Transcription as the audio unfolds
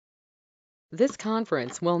This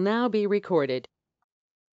conference will now be recorded.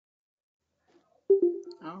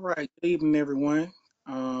 All right, good evening, everyone.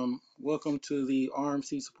 Welcome to the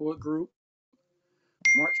RMC Support Group,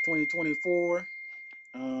 March 2024.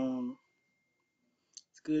 Um,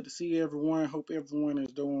 it's good to see everyone. Hope everyone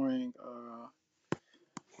is doing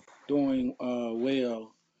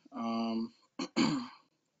well. Um,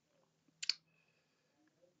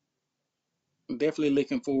 I'm definitely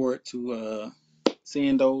looking forward to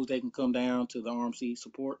seeing those that can come down to the RMC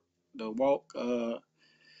Support the walk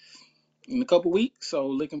in a couple weeks. So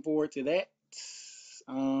looking forward to that.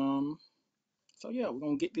 Um, so yeah, we're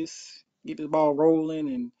gonna get this ball rolling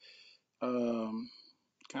and.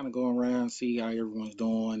 Kind of go around, see how everyone's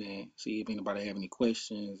doing, and see if anybody have any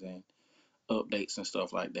questions and updates and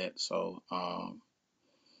stuff like that. So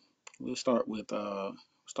we'll start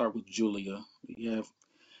with Julia. Do you have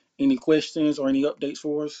any questions or any updates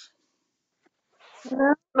for us?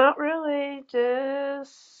 No, not really.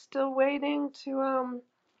 Just still waiting to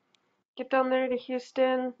get down there to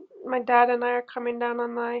Houston. My dad and I are coming down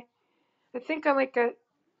on I think on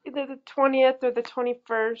either the 20th or the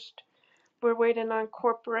 21st. We're waiting on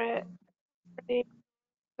corporate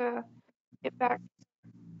to get back,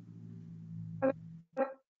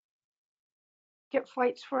 get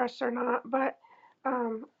flights for us or not. But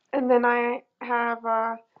and then I have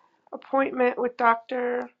a appointment with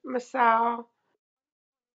Dr. Masal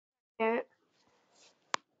at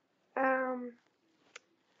um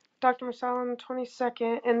Dr. Masal on the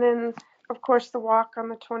 22nd, and then of course the walk on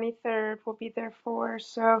the 23rd we'll be there for.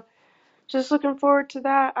 So just looking forward to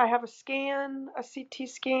that. I have a CT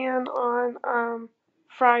scan on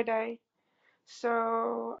Friday,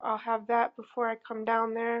 so I'll have that before I come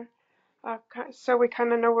down there, so we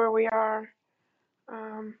kind of know where we are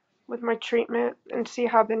um, with my treatment and see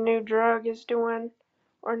how the new drug is doing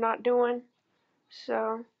or not doing.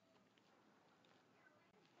 So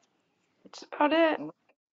that's about it.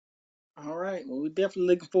 All right. Well, we're definitely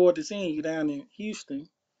looking forward to seeing you down in Houston.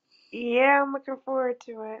 Yeah, I'm looking forward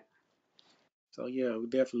to it. So yeah, we're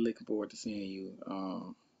definitely looking forward to seeing you.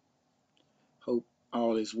 Hope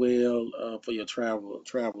all is well for your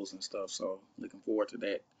travels and stuff. So looking forward to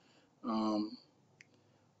that. Um,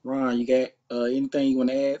 Ron, you got anything you want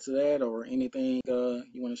to add to that, or anything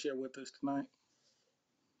you want to share with us tonight?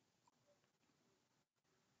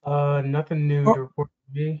 Nothing new Oh, to report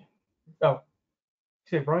to me. Oh,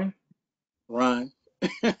 you say Brian? Ron.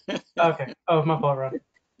 Okay. Oh, my fault, Ron.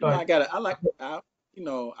 Go I got I like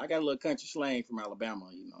I got a little country slang from Alabama,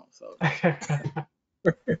 so ahead.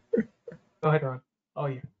 Go ahead, Ron. Oh,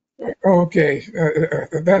 yeah. okay.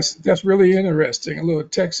 That's really interesting. A little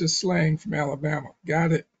Texas slang from Alabama.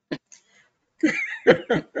 Got it.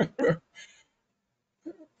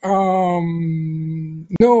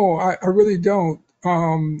 No, I really don't.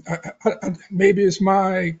 Maybe it's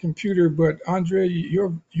my computer, but Andre,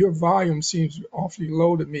 your volume seems awfully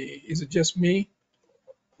low to me. Is it just me,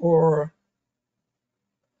 or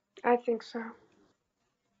I think so.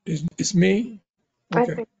 is it's me? I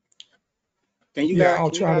Okay. think can you Yeah, guys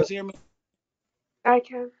I'll can you try to. guys hear me? I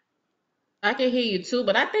can. I can hear you too,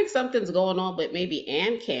 but I think something's going on with maybe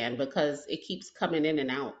Ann can because it keeps coming in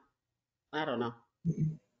and out. I don't know.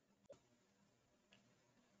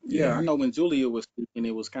 Yeah, I Yeah, know when Julia was speaking,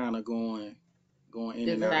 it was kind of going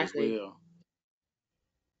in and out as Exactly. well.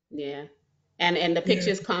 Yeah. And the yeah.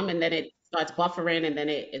 pictures come and then it starts buffering and then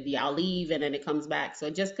I'll leave and then it comes back. So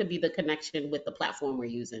it just could be the connection with the platform we're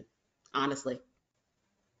using, honestly.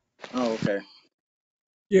 Oh, okay.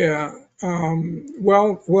 Yeah.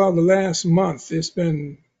 Well, the last month it's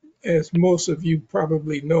been, as most of you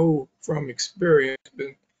probably know from experience,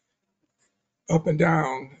 been up and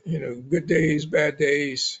down. Good days, bad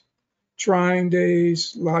days, trying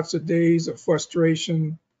days, lots of days of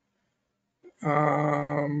frustration.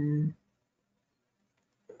 Um,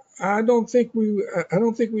 I don't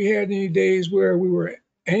think we had any days where we were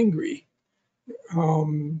angry.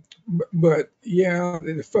 But yeah,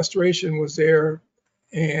 the frustration was there,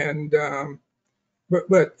 and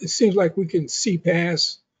but it seems like we can see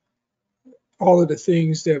past all of the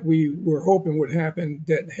things that we were hoping would happen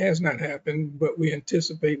that has not happened, but we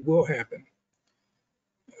anticipate will happen.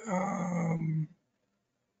 Um,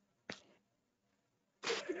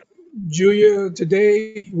 Julia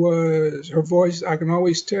today was her voice. I can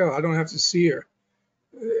always tell. I don't have to see her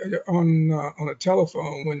on a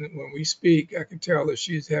telephone when we speak. I can tell that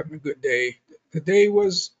she's having a good day. The day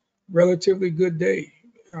was relatively good day.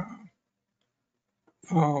 Uh,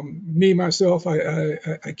 Me myself,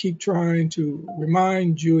 I keep trying to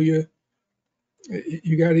remind Julia,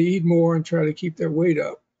 you got to eat more and try to keep that weight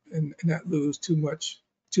up and not lose too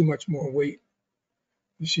much more weight.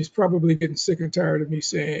 she's probably getting sick and tired of me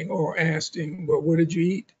saying or asking, well, what did you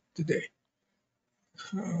eat today?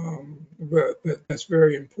 But that's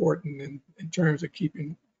very important in terms of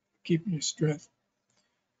keeping your strength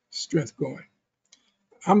going.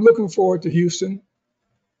 I'm looking forward to Houston.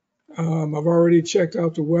 I've already checked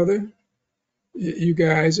out the weather. You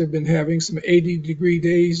guys have been having some 80-degree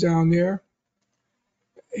days down there,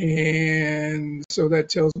 and so that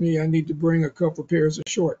tells me I need to bring a couple of pairs of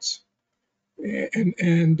shorts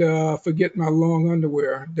and forget my long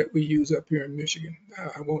underwear that we use up here in Michigan.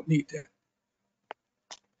 I won't need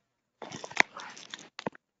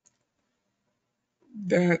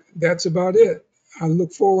that. That's about it. I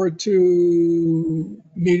look forward to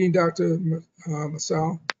meeting Dr.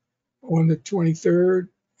 Masal on the 23rd,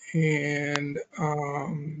 and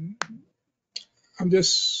I'm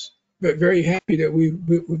just very happy that we've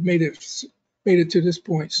made it to this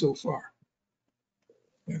point so far.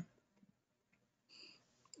 Yeah.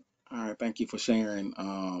 All right, thank you for sharing,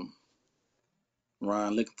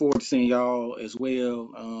 Ron. Looking forward to seeing y'all as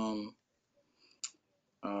well.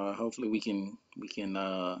 Hopefully we can.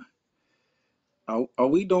 Are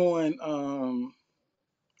we doing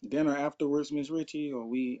dinner afterwards, Miss Ritchie? Or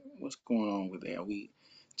what's going on with that? Are we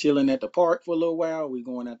chilling at the park for a little while? Or are we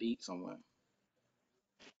going out to eat somewhere?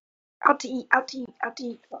 Out to eat, out to eat, out to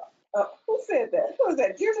eat. Who said that? Who was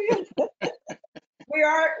that, Julia? We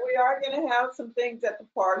are going to have some things at the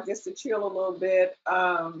park just to chill a little bit,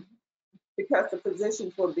 because the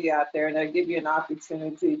physicians will be out there and they'll give you an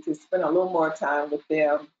opportunity to spend a little more time with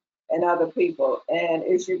them and other people. And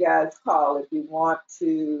it's you guys' call if you want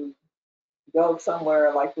to go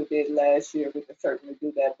somewhere like we did last year. We can certainly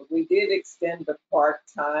do that. But we did extend the park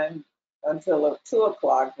time until 2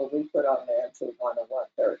 o'clock, but we put on there until 1 or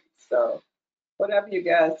 1:30. So whatever you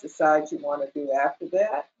guys decide you want to do after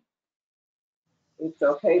that, it's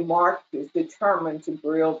okay. Mark is determined to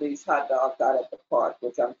grill these hot dogs out at the park,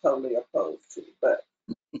 which I'm totally opposed to, but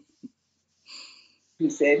he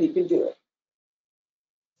said he can do it.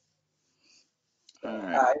 So All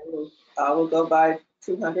right. I will go buy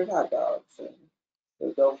 200 hot dogs and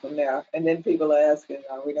we'll go from there. And then people are asking,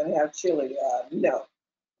 are we going to have chili? No,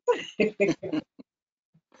 I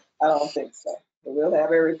don't think so. But we'll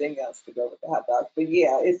have everything else to go with the hot dogs. But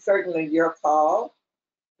yeah, it's certainly your call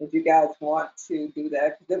if you guys want to do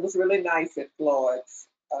that. It was really nice at Floyd's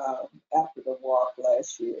after the walk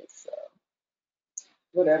last year. So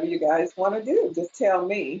whatever you guys want to do, just tell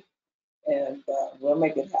me and we'll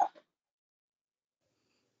make it happen.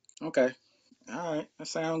 Okay. All right. That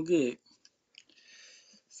sounds good.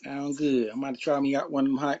 Sound good. I'm about to try me out one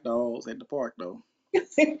of them hot dogs at the park though.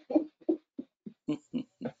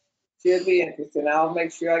 Should be interesting. I'll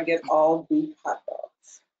make sure I get all beef hot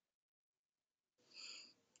dogs.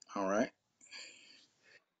 All right.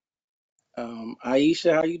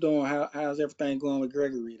 Aisha, how you doing? How's everything going with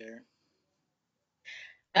Gregory there?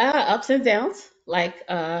 Ups and downs, like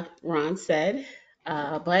Ron said,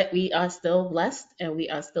 but we are still blessed and we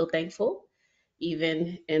are still thankful,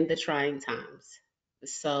 even in the trying times.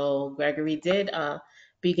 So Gregory did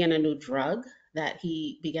begin a new drug that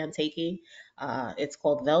he began taking. It's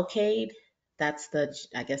called Velcade. That's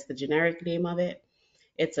I guess, the generic name of it.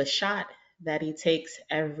 It's a shot that he takes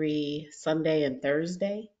every Sunday and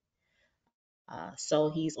Thursday. So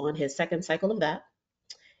he's on his second cycle of that.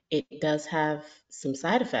 It does have some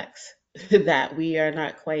side effects that we are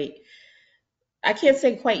not quite, I can't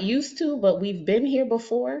say quite used to, but we've been here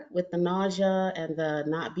before with the nausea and the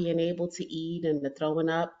not being able to eat and the throwing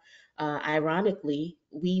up. Ironically,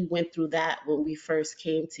 we went through that when we first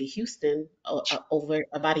came to Houston over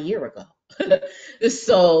about a year ago.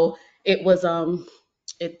 So it was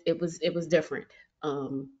it was different.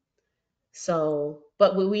 Um,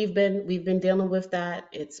 but we've been dealing with that.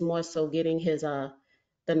 It's more so getting his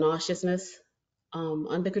the nauseousness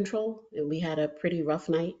under control, and we had a pretty rough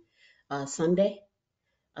night Sunday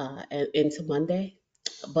and into Monday,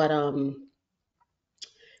 but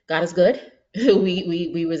God is good.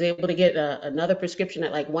 We was able to get another prescription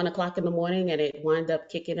at like 1 o'clock in the morning, and it wound up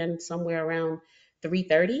kicking in somewhere around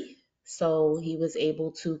 3:30. So he was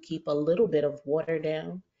able to keep a little bit of water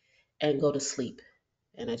down and go to sleep,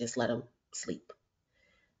 and I just let him sleep.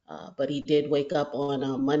 But he did wake up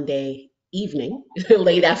on Monday evening,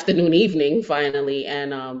 late afternoon evening, finally,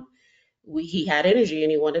 and he had energy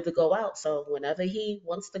and he wanted to go out. So whenever he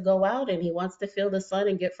wants to go out and he wants to feel the sun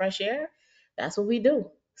and get fresh air, that's what we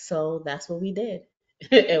do. So that's what we did,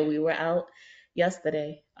 and we were out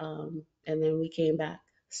yesterday, and then we came back.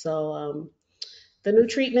 So the new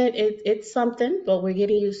treatment, it's something, but we're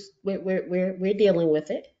getting used. We're dealing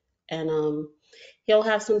with it, and he'll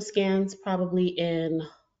have some scans probably in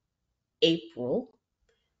April,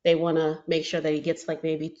 They want to make sure that he gets like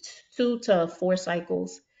maybe 2 to 4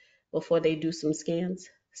 cycles before they do some scans.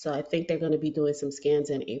 So I think they're going to be doing some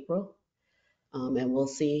scans in April, and we'll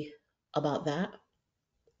see about that.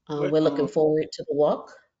 What We're looking forward to the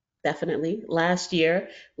walk, definitely. Last year,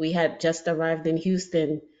 we had just arrived in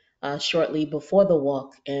Houston shortly before the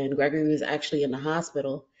walk, and Gregory was actually in the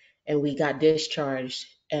hospital, and we got discharged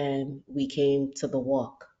and we came to the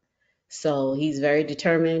walk. So he's very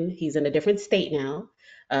determined. He's in a different state now.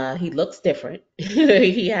 He looks different.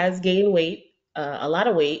 He has gained weight, a lot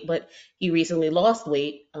of weight, but he recently lost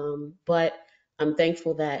weight. But I'm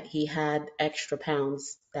thankful that he had extra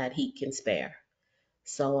pounds that he can spare.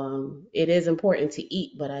 So it is important to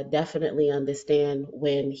eat, but I definitely understand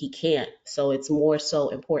when he can't. So it's more so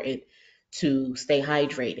important to stay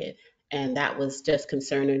hydrated. And that was just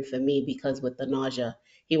concerning for me because with the nausea,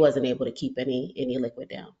 he wasn't able to keep any liquid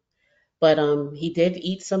down. But he did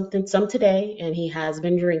eat some today, and he has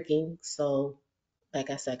been drinking. So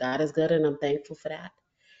like I said, God is good, and I'm thankful for that.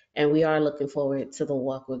 And we are looking forward to the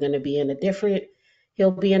walk. We're going to be in a different,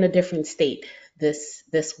 he'll be in a different state this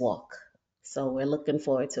walk. So we're looking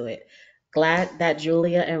forward to it. Glad that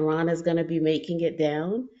Julia and Ron is going to be making it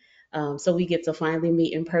down, so we get to finally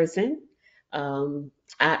meet in person. Um,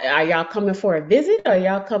 are y'all coming for a visit? Or are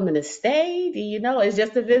y'all coming to stay? Do you know? It's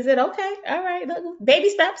just a visit. Okay, all right. Look, baby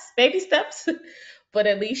steps, baby steps. But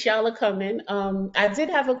at least y'all are coming. I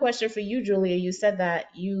did have a question for you, Julia. You said that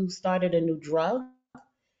you started a new drug.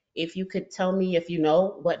 If you could tell me if you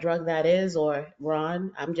know what drug that is, or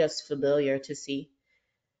Ron, I'm just familiar to see.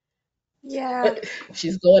 Yeah, But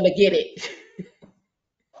she's going to get it.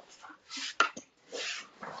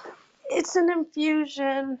 it's an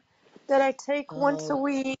infusion that I take once a Oh,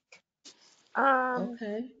 week. Um,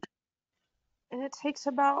 okay. and it takes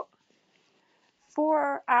about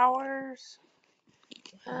 4 hours.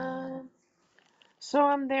 Wow. Um, so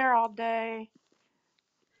I'm there all day.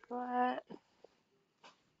 But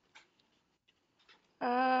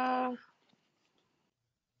uh,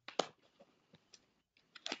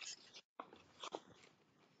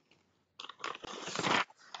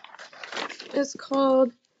 it's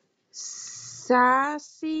called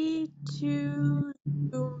Sassy to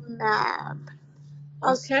Mab.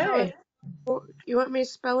 I'll spell it. Okay. You want me to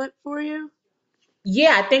spell it for you?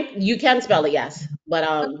 Yeah, I think you can spell it, yes. But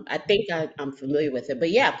I think I'm familiar with it.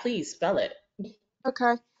 But yeah, please spell it.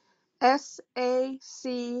 Okay.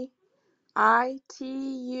 Saciutuzumab.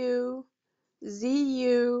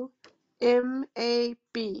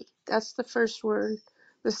 That's the first word.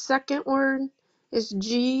 The second word is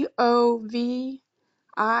Govitecan.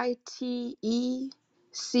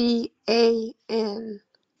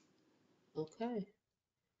 Okay.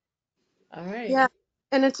 All right. Yeah,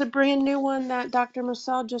 and it's a brand new one that Dr.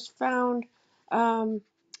 Marcel just found. Um,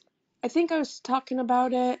 I think I was talking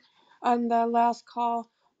about it on the last call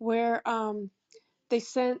where they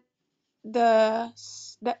sent the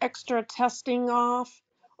extra testing off,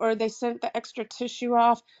 or they sent the extra tissue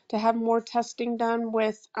off to have more testing done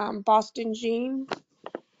with Boston Gene,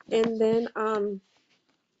 and then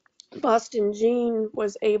Boston Gene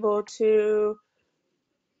was able to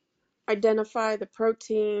identify the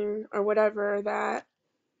protein or whatever that,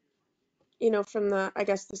 from the, I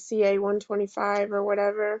guess, the CA-125 or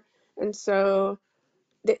whatever. And so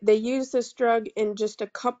they use this drug in just a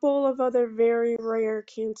couple of other very rare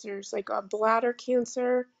cancers, like a bladder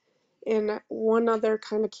cancer and one other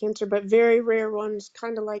kind of cancer, but very rare ones,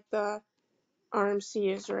 kind of like the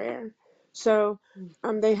RMC is rare. So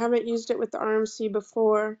they haven't used it with the RMC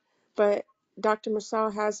before, but Dr.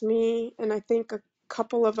 Masal has me and I think a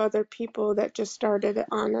couple of other people that just started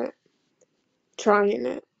on it, trying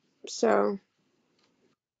it. So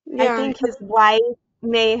I yeah, think his wife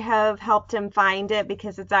may have helped him find it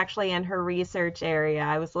because it's actually in her research area.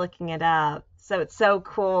 I was looking it up. So it's so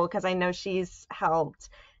cool because I know she's helped.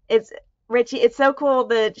 It's Richie, it's so cool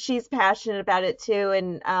that she's passionate about it too.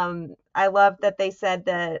 And I love that they said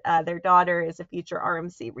that their daughter is a future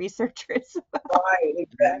RMC researcher. Right,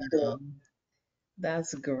 exactly.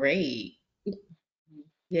 That's great.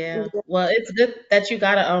 Yeah. yeah, Well, it's good that you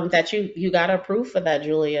got a that you got approved for that,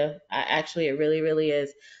 Julia. Actually, it really really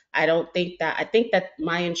is. I think that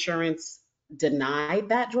my insurance denied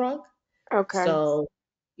that drug. okay. So,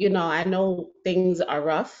 I know things are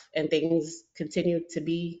rough and things continue to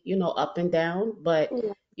be, up and down, but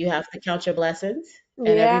Yeah, you have to count your blessings,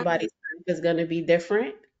 and yeah. everybody's life is going to be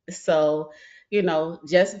different. So,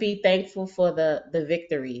 just be thankful for the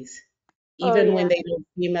victories, Oh even when yeah, they don't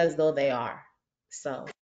seem as though they are. So,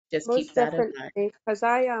 just keep most that in mind. definitely. Because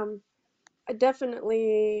I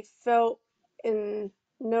definitely felt and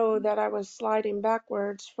know that I was sliding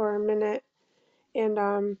backwards for a minute,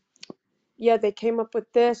 And yeah, they came up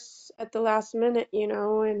with this at the last minute,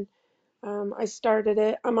 and I started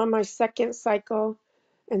it. I'm on my second cycle,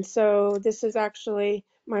 and so this is actually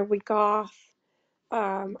my week off.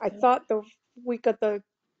 I Okay. thought the week of the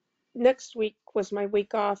next week was my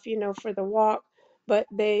week off, for the walk, but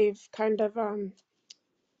they've kind of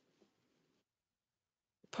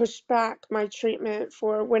pushed back my treatment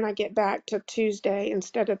for when I get back to Tuesday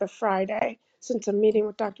instead of the Friday, since I'm meeting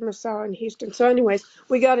with Dr. Marcel in Houston. So, anyways,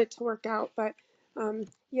 we got it to work out, but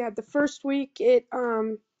yeah, the first week it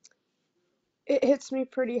hits me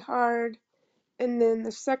pretty hard, and then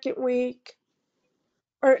the second week,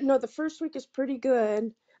 or no, the first week is pretty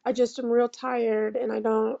good. I just am real tired and I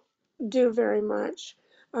don't do very much.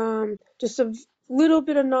 Just a little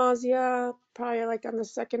bit of nausea, probably like on the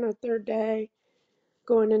second or third day,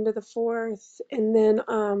 going into the fourth. And then,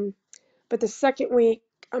 but the second week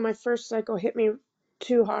on my first cycle hit me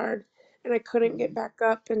too hard and I couldn't get Mhm. back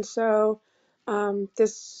up. And so,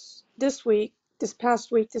 this week, this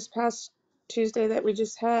past Tuesday that we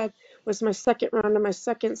just had was my second round of my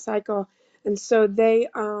second cycle. And so they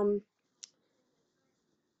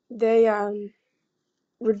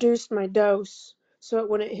reduced my dose so it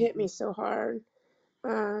wouldn't hit me Mhm. so hard,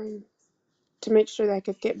 um, to make sure that I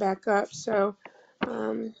could get back up. So,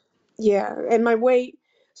 um, yeah, and my weight.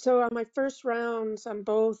 So on my first rounds on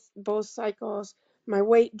both cycles, my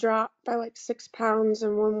weight dropped by like 6 pounds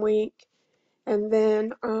in 1 week, and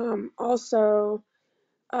then also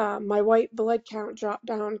my white blood count dropped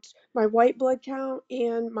down. My white blood count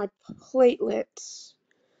and my platelets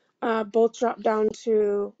both dropped down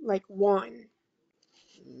to like 1.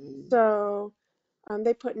 Mhm. So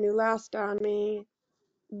they put Neulasta on me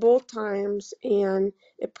both times and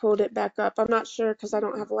it pulled it back up. I'm not sure because I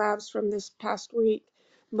don't have labs from this past week,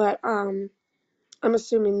 but I'm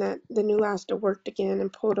assuming that the Neulasta worked again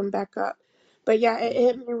and pulled them back up. But yeah, it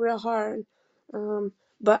hit me real hard.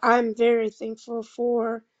 But I'm very thankful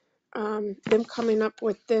for them coming up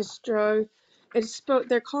with this drug.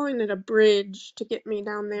 They're calling it a bridge to get me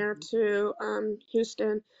down there to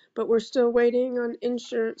Houston, but we're still waiting on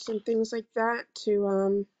insurance and things like that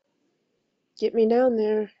to get me down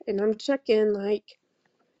there. And I'm checking like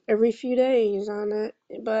every few days on it,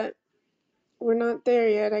 but we're not there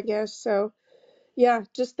yet, I guess. So yeah,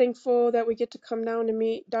 just thankful that we get to come down to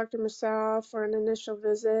meet Dr. Masal for an initial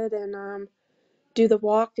visit and do the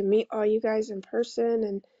walk and meet all you guys in person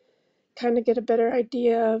and kind of get a better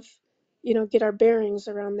idea of, get our bearings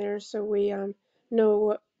around there so we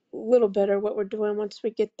know a little better what we're doing once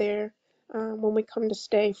we get there, when we come to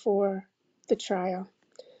stay for the trial,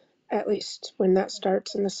 at least when that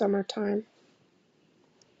starts in the summertime,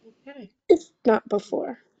 Okay. if not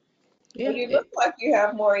before. Well, Yeah. you look like you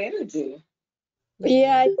have more energy.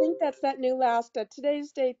 Yeah, Mhm. I think that's that new Lasta.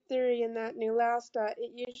 Today's day 3 and that new Lasta.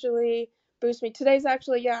 It usually boosts me. Today's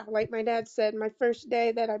actually, yeah, like my dad said, my first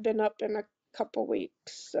day that I've been up in a couple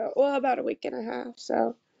weeks. So, well, about a week and a half.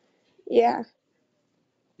 So, yeah.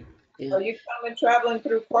 Yeah. Are you coming traveling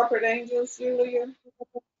through corporate angels, Julia?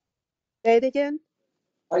 Say it again.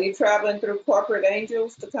 Are you traveling through corporate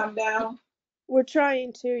angels to come down? We're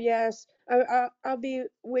trying to, yes. I'll be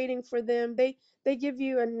waiting for them. They give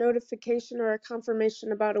you a notification or a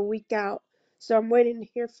confirmation about a week out. So I'm waiting to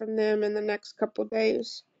hear from them in the next couple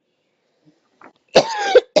days.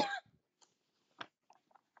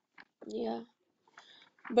 Yeah.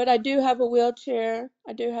 But I do have a wheelchair.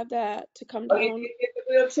 I do have that to come Oh, you down. did get the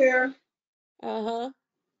wheelchair? Uh-huh.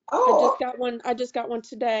 Oh, I just got one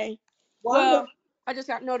today. wonderful. Well, I just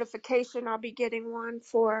got notification I'll be getting one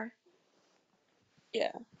for,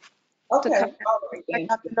 yeah, to come Okay, all down. right I then.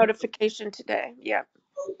 got the notification today. Yeah.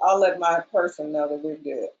 I'll let my person know that we're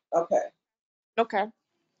good. Okay, Okay.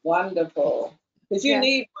 wonderful. Because you Yeah.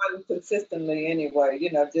 need one consistently anyway,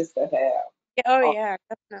 just to have. Yeah, oh Oh, yeah,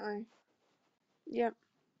 definitely. Yep.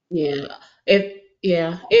 Yeah.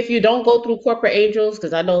 If you don't go through corporate angels,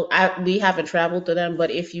 because I know we haven't traveled to them,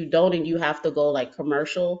 but if you don't and you have to go like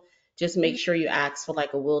commercial, just Mhm. make sure you ask for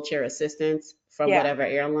like a wheelchair assistance from Yeah. whatever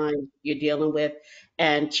airline you're dealing with,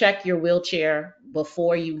 and check your wheelchair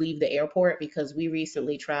before you leave the airport, because we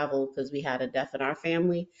recently traveled because we had a death in our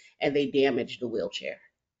family and they damaged the wheelchair.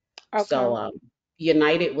 So Okay.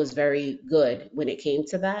 United was very good when it came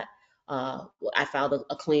to that. Uh, I filed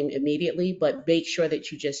a claim immediately, but make sure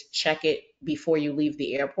that you just check it before you leave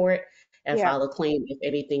the airport and Yeah. file a claim if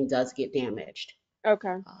anything does get damaged. Okay.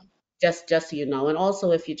 Um, just so you know, and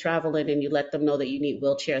also if you're traveling and you let them know that you need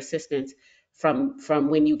wheelchair assistance from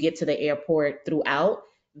when you get to the airport throughout,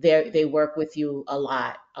 they work with you a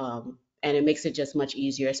lot, and it makes it just much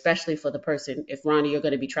easier, especially for the person. If Ronnie, you're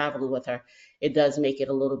going to be traveling with her, it does make it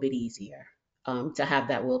a little bit easier. to have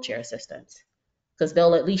that wheelchair assistance, because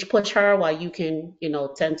they'll at least push her while you can,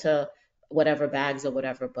 tend to whatever bags or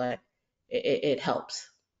whatever, but it helps.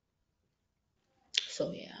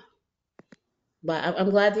 So yeah, but I'm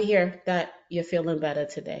glad to hear that you're feeling better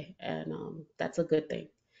today, and that's a good thing.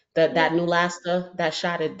 That Yeah. Neulasta, that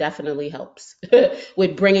shot, it definitely helps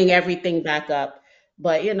with bringing everything back up.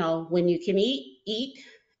 But when you can eat, eat,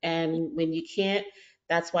 and when you can't,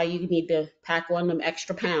 that's why you need to pack on them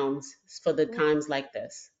extra pounds for the Mm, times like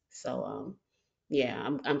this. So yeah,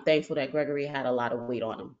 I'm thankful that Gregory had a lot of weight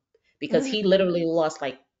on him, because mhm. he literally lost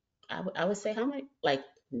like, I would say, how many, like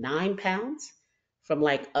 9 pounds from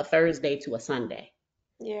like a Thursday to a Sunday,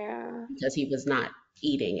 Yeah. because he was not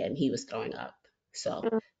eating and he was throwing up. So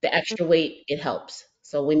Mm, the mm. extra weight, it helps.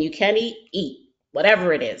 So when you can eat, eat.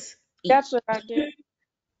 Whatever it is, eat. That's what I do.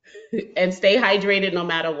 And stay hydrated no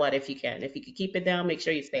matter what, if you can. If you can keep it down, make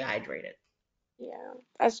sure you stay hydrated. Yeah.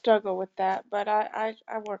 I struggle with that, but I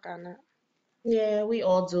work on it. Yeah, we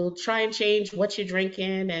all do. Try and change what you're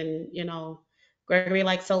drinking, and Gregory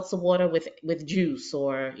likes seltzer water with juice,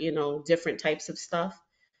 or different types of stuff.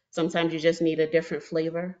 Sometimes you just need a different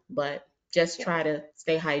flavor, but just Yeah. try to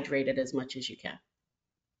stay hydrated as much as you can,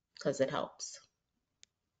 because it helps.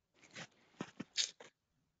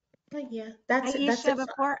 But yeah, that's Aisha, it for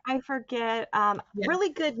before I forget, yeah. really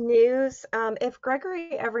good news. If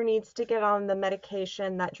Gregory ever needs to get on the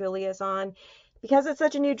medication that Julia's on, because it's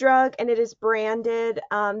such a new drug and it is branded,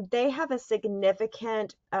 they have a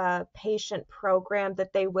significant patient program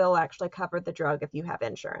that they will actually cover the drug if you have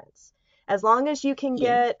insurance. As long as you can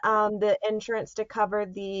Yeah. get the insurance to cover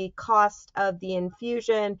the cost of the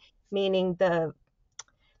infusion, meaning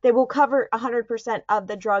they will cover 100% of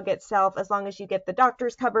the drug itself as long as you get the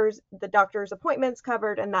doctor's appointments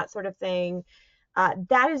covered and that sort of thing.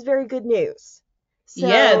 That is very good news.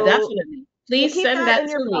 Yeah, So definitely. you Please keep send that that in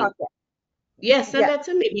your to me. pocket. Yeah, send Yeah, that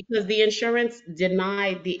to me, because the insurance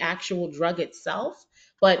denied the actual drug itself,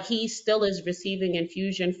 but he still is receiving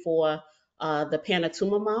infusion for the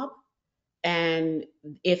panitumumab. And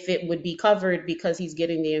if it would be covered because he's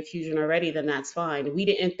getting the infusion already, then that's fine. We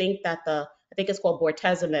didn't think that I think it's called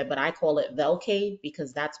bortezomib, but I call it Velcade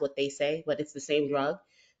because that's what they say, but it's the same drug.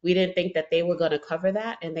 We didn't think that they were going to cover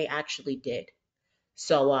that, and they actually did.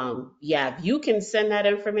 So yeah, if you can send that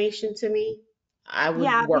information to me, I would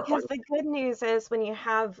yeah, work on because the good news is when you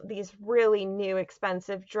have these really new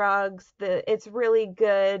expensive drugs, it's really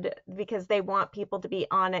good because they want people to be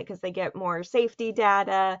on it because they get more safety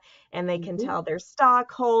data and they it. can Hmm. tell their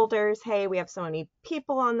stockholders, hey, we have so many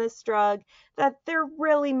people on this drug, that they're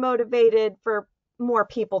really motivated for more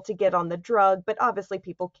people to get on the drug, but obviously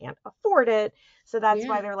people can't afford it. So that's Yeah.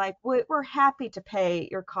 why they're like, we're happy to pay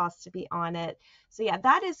your cost to be on it. So yeah,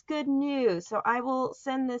 that is good news. So I will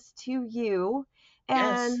send this to you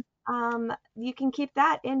Yes. and you can keep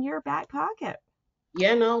that in your back pocket.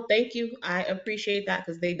 Yeah, no, thank you. I appreciate that,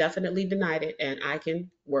 because they definitely denied it, and I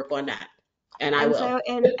can work on that. And I And will. so,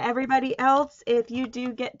 and everybody else, if you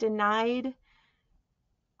do get denied,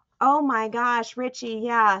 oh my gosh, Richie,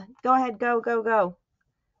 yeah, go ahead, go.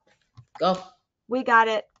 Go. We got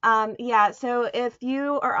it. Yeah, so if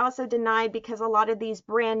you are also denied because a lot of these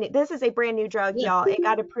this is a brand new drug, Yeah. y'all. It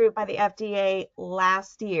got approved by the FDA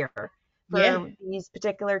last year Yeah. for these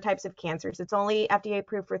particular types of cancers. It's only FDA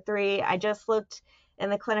approved for three. I just looked in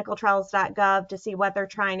the clinicaltrials.gov to see what they're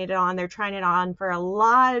trying it on. They're trying it on for a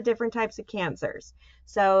lot of different types of cancers.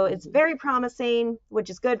 So it's Mhm. very promising, which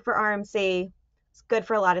is good for RMC. It's good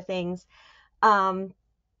for a lot of things. Um,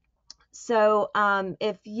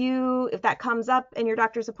 if that comes up in your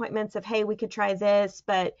doctor's appointments of, hey, we could try this,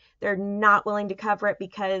 but they're not willing to cover it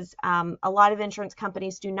because a lot of insurance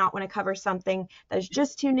companies do not want to cover something that is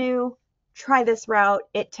just too new, try this route.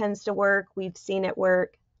 It tends to work. We've seen it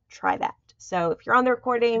work. Try that. So if you're on the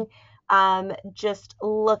recording, just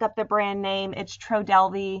look up the brand name. It's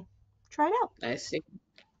Trodelvy. Try it out. I see.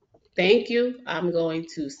 Thank you. I'm going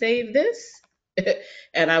to save this,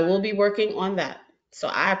 and I will be working on that. So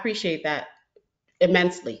I appreciate that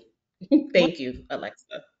immensely. What Thank you,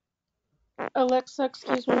 Alexa. Alexa,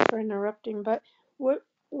 excuse me for interrupting, but what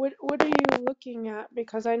what are you looking at?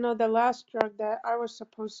 Because I know the last drug that I was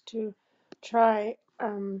supposed to try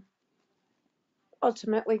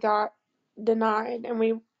ultimately got denied, and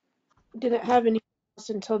we didn't have any else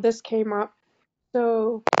until this came up.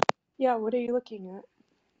 So yeah, what are you looking at?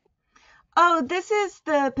 Oh, this is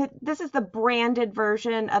the branded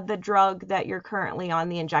version of the drug that you're currently on,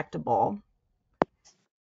 the injectable.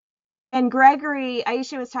 And Gregory,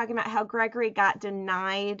 Aisha was talking about how Gregory got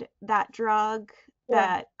denied that drug Yeah.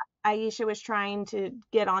 that Aisha was trying to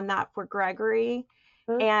get on that for Gregory.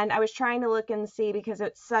 And I was trying to look and see, because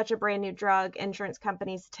it's such a brand new drug, insurance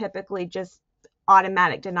companies typically just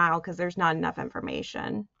automatic denial because there's not enough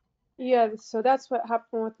information. Yeah, so that's what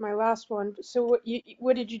happened with my last one. So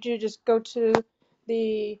what did you do? Just go to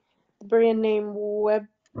the brand name website?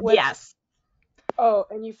 Yes. Oh,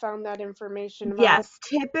 and you found that information about it? Yes,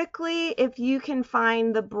 typically if you can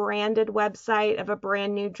find the branded website of a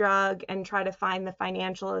brand new drug and try to find the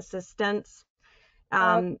financial assistance,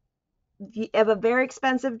 Uh, um, of a very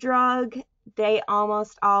expensive drug, they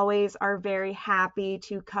almost always are very happy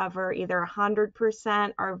to cover either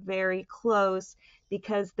 100% or very close,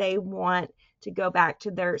 because they want to go back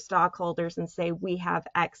to their stockholders and say, we have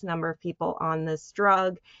X number of people on this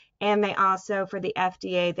drug. And they also, for the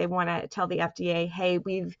FDA, they want to tell the FDA, hey,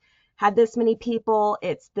 we've had this many people,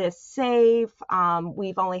 it's this safe,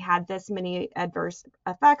 we've only had this many adverse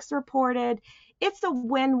effects reported. It's a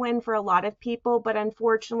win-win for a lot of people, but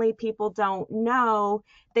unfortunately people don't know.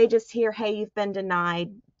 They just hear, hey, you've been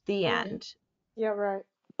denied, the yeah, end. yeah, right.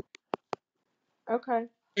 Okay.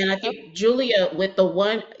 And I Oh, think Julia, with the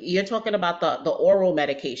one you're talking about, the oral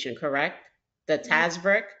medication, correct? The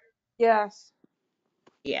Tazvric. yes.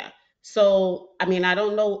 Yeah. So, I mean, I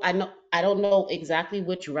don't know exactly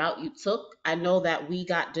which route you took. I know that we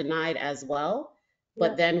got denied as well, Yeah.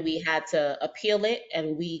 but then we had to appeal it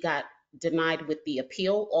and we got denied with the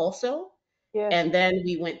appeal also. Yes. And then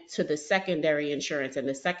we went to the secondary insurance, and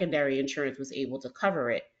the secondary insurance was able to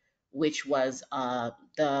cover it, which was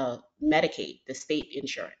the Medicaid, the state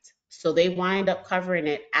insurance. So they wind up covering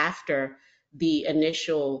it after the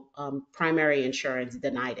initial primary insurance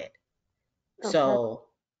denied it. Okay. So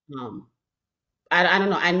um, I don't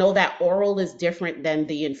know. I know that oral is different than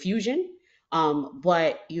the infusion,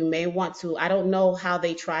 but you may want to. I don't know how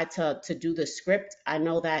they tried to do the script. I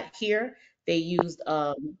know that here they used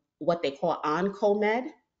what they call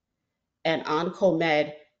Oncomed, and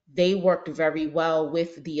Oncomed, they worked very well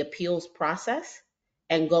with the appeals process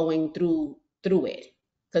and going through it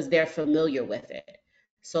because they're familiar with it.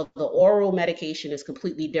 So the oral medication is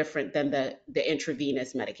completely different than the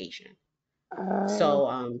intravenous medication. Oh, So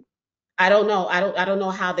I don't know. I don't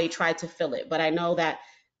know how they tried to fill it, but I know that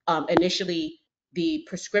initially the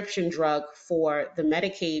prescription drug for the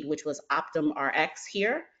Medicaid, which was Optum RX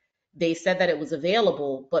here, they said that it was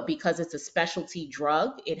available, but because it's a specialty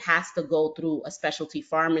drug, it has to go through a specialty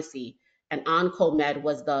pharmacy, and Oncomed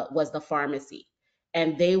was the pharmacy,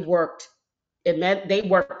 and they worked. It meant they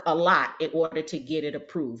worked a lot in order to get it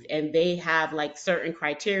approved, and they have like certain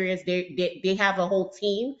criterias. They have a whole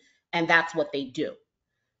team, and that's what they do.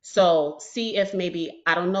 So see if maybe,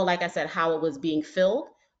 I don't know, like I said, how it was being filled,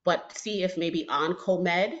 but see if maybe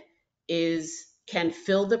Oncomed is can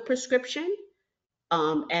fill the prescription,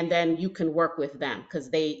 and then you can work with them because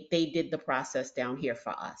they did the process down here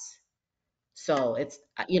for us. So it's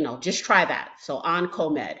just try that. So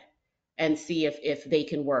Oncomed, and see if they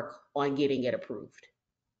can work on getting it approved.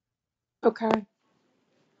 okay.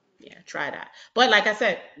 Yeah, try that. But like I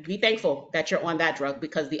said, be thankful that you're on that drug,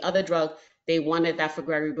 because the other drug, they wanted that for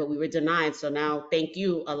Gregory, but we were denied. So now thank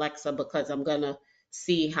you, Alexa, because I'm gonna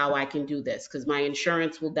see how I can do this, because my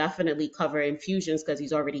insurance will definitely cover infusions because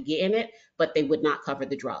he's already getting it, but they would not cover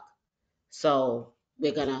the drug. So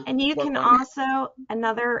we're gonna And you work can on that. also,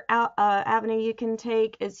 another avenue you can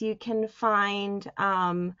take is you can find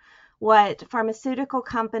what pharmaceutical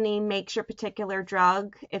company makes your particular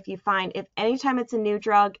drug. If you find, if anytime it's a new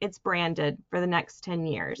drug, it's branded for the next 10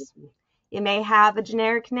 years. It may have a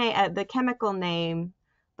generic name, the chemical name,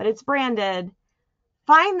 but it's branded.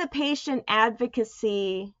 Find the patient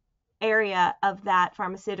advocacy area of that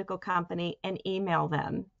pharmaceutical company and email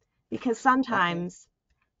them, because Okay. sometimes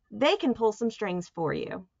they can pull some strings for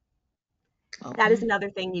you. That is Okay. another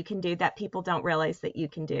thing you can do that people don't realize that you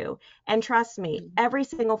can do. And trust me, every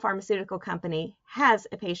single pharmaceutical company has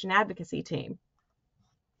a patient advocacy team.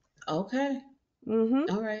 Okay. Hmm.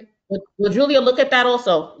 All right. Well, Julia, look at that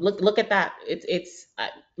also. Look at that. It's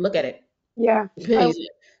look at it. Yeah. I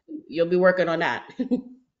You'll be working on that.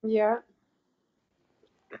 yeah.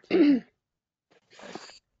 Okay.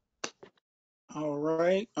 All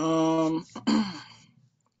right.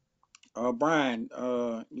 Brian,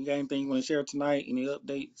 you got anything you want to share tonight? Any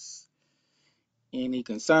updates? Any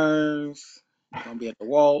concerns? You gonna be at the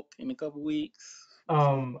walk in a couple weeks?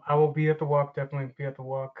 I will be at the walk, definitely be at the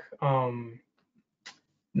walk.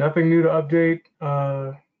 Nothing new to update.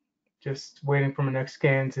 Just waiting for my next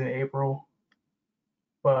scans in April.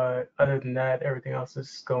 But other than that, everything else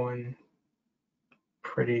is going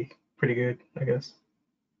pretty good, I guess.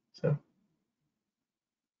 So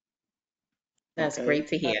That's Okay. great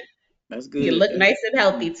to hear. That's You good. look nice and Mm.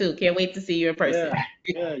 healthy too. Can't wait to see you in person.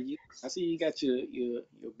 Yeah, yeah. I see you got your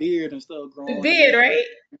beard and stuff The growing and beard, everything. right?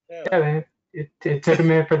 Yeah. Yeah, man. It took a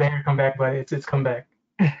minute for the hair to come back, but it's come back.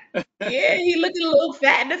 Yeah, he looking a little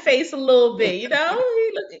fat in the face a little bit, you know?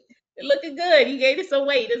 He looking good. You gained some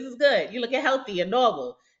weight. This is good. You looking healthy and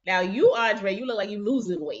normal. Now you, Andre, you look like you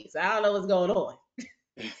losing weight. So I don't know what's going on.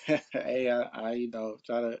 Hey, I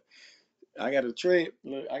try to. I got a tread.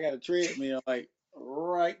 Look, I got a treadmill like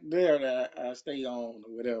right there that I stay on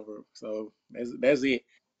or whatever. So that's it.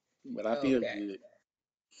 But I feel Okay. good.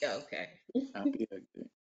 Okay. I feel good.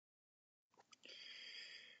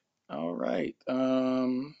 All right.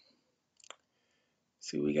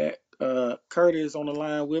 See, we got Curtis on the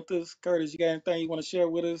line with us. Curtis, you got anything you want to share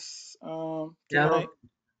with us tonight? No,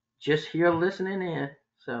 just here listening in.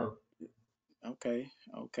 So Okay,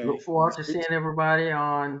 okay. look Well, forward to seeing everybody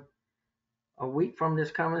on a week from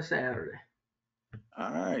this coming Saturday.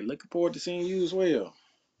 all right. Looking forward to seeing you as well.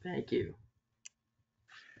 Thank you.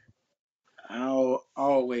 I'll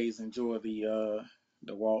always enjoy the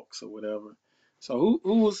walks or whatever. So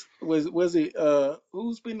who was it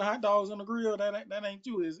who's been the hot dogs on the grill? That ain't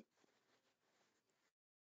you, is it?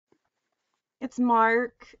 It's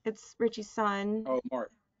Mark. It's Richie's son. Oh,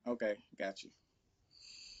 Mark. Okay, got you.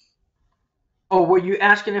 Oh, were you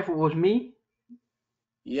asking if it was me?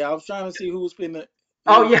 Yeah, I was trying to see who's been the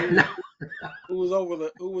Oh yeah, no, who was over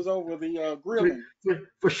the for, grilling.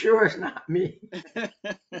 for sure it's not me.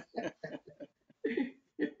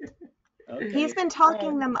 He's Okay. been All right.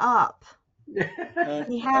 talking them up. Uh,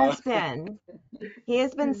 He uh, has been. He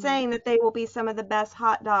has been saying that they will be some of the best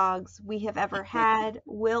hot dogs we have ever had,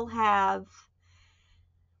 will have.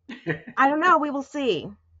 I don't know. We will see.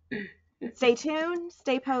 Stay tuned.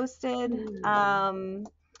 Stay posted.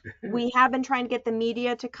 We have been trying to get the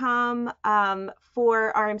media to come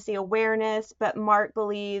for RMC awareness, but Mark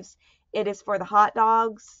believes it is for the hot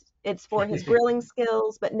dogs. It's for his grilling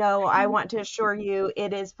skills, but no, I want to assure you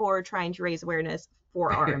it is for trying to raise awareness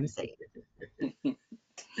for RMC.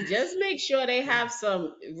 Just make sure they have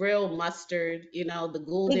some real mustard, the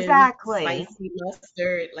golden Exactly. spicy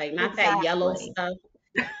mustard, like not that yellow Exactly. stuff.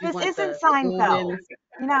 We This want isn't the Seinfeld. golden,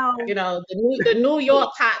 You know, the New York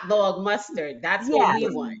hot dog mustard. That's what we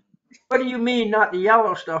yes. want. What do you mean, not the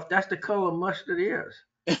yellow stuff? That's the color mustard is.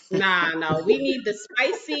 Nah, no, we need the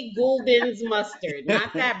spicy Gulden's mustard, not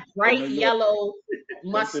that the New bright York. yellow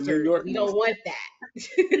That's the New mustard. York We don't monster. want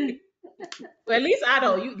that. Well, at least I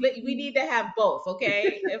don't. We need to have both,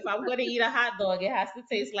 okay? If I'm gonna eat a hot dog, it has to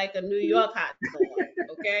taste like a New York hot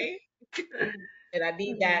dog, okay? And I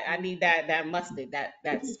need that. I need that mustard,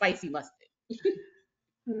 that spicy mustard.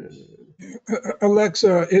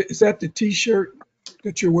 Alexa, is that the T-shirt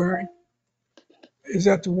that you're wearing? Is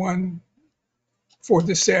that the one for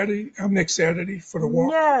this Saturday, next Saturday for the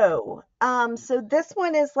walk? No. So this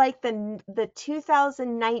one is like the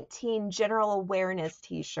 2019 General Awareness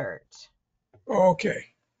T-shirt. Okay.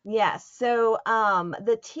 Yes. So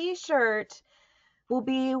the T-shirt will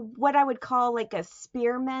be what I would call like a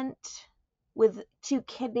spearmint with two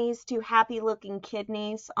happy looking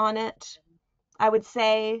kidneys on it. I would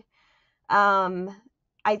say. Um,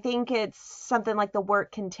 I think it's something like the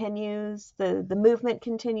work continues, the movement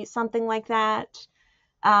continues, something like that.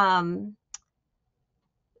 Um,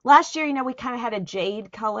 Last year, we kind of had a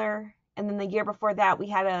jade color, and then the year before that, we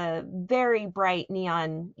had a very bright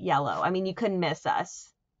neon yellow. I mean, you couldn't miss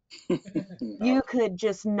us. No. You could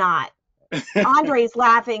just not. Andre's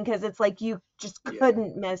laughing because it's like you just Yeah.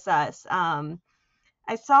 couldn't miss us.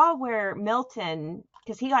 I saw where Milton,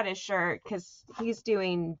 because he got his shirt, because he's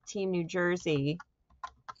doing Team New Jersey,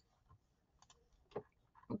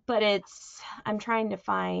 but I'm trying to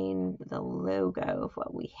find the logo of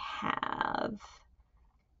what we have,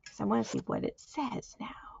 because I want to see what it says now.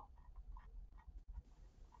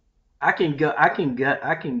 I can go. I can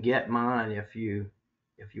get mine if you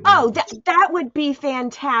Oh, want me to. that would be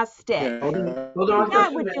fantastic. Yeah. Hold on That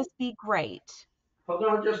just a would minute. just be great. Hold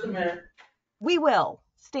on just a minute. We will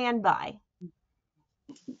stand by.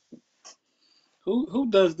 Who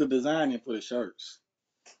does the designing for the shirts?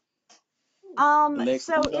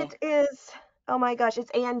 Alexa, So you know? it is, oh my gosh,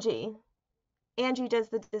 it's Angie. Angie does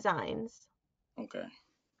the designs. Okay.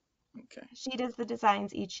 Okay. She does the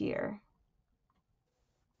designs each year.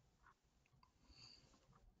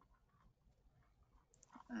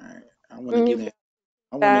 All right. I want to Mm, get You've in. got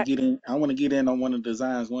I want to that. get in. I want to get in on one of the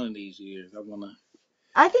designs one of these years. I want to.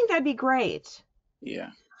 I think that'd be great.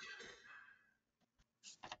 Yeah.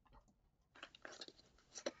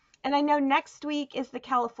 And I know next week is the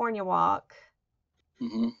California walk.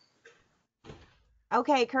 Hmm.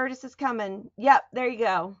 Okay, Curtis is coming. Yep, there you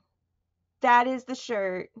go. That is the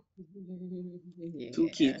shirt. 2 Yeah.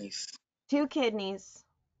 kidneys. 2 kidneys.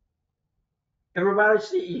 Everybody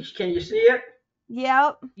see? Can you see it?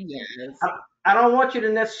 Yep. Yes. I don't want you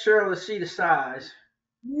to necessarily see the size.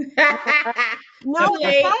 Too No, the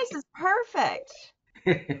late. size is perfect.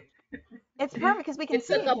 It's perfect because we can It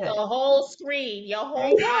see took it up the good. whole screen. Your There you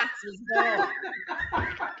whole go. box was gone.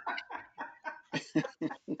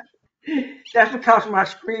 That's because my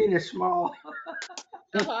screen is small.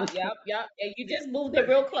 Uh-huh. Yep, yep. And you just moved it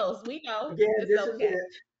real close. We know. Yeah, It's this is okay. it.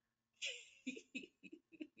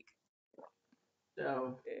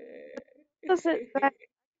 So, Does it say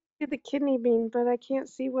the kidney bean, but I can't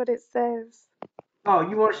see what it says. oh,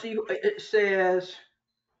 you want to see? It says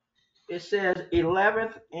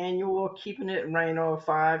 11th annual Keeping It Renal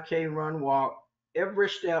 5K run walk. Every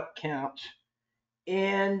step counts.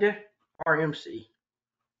 And RMC.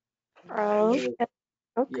 Oh, Mhm. okay. Yeah.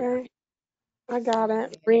 Okay. I got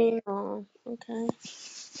it. Renal. Okay.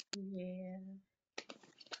 Yeah.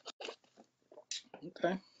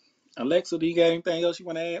 Okay. Alexa, do you got anything else you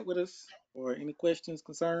want to add with us? Or any questions,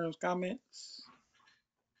 concerns, comments?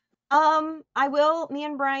 I will. Me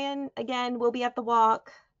and Brian again will be at the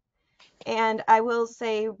walk, and I will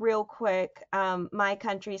say real quick, my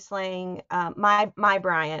country slang, my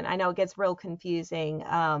Brian. I know it gets real confusing.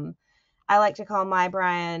 I like to call my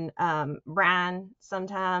Brian Bran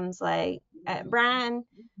sometimes, like Bran,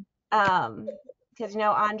 because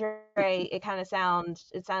Andre, it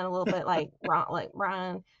sounded a little bit like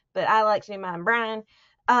Brian, but I like to do mine Brian.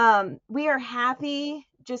 We are happy,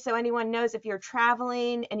 just so anyone knows, if you're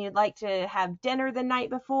traveling and you'd like to have dinner the night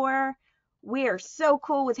before, we are so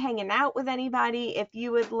cool with hanging out with anybody. If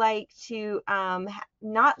you would like to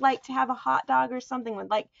not like to have a hot dog or something, would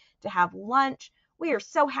like to have lunch, we are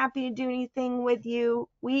so happy to do anything with you.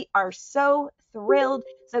 We are so thrilled.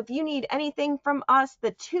 So if you need anything from us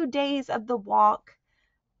the 2 days of the walk,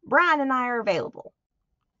 Brian and I are available.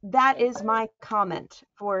 That is Okay. my comment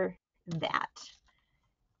for that.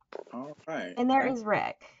 All right. And there Thank is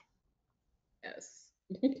Rick. Yes.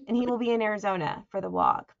 And he will be in Arizona for the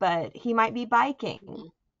walk, but he might be biking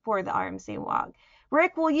Mhm. for the RMC walk.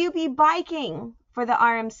 Rick, will you be biking for the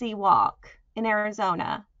RMC walk in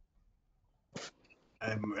Arizona?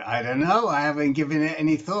 I don't know. I haven't given it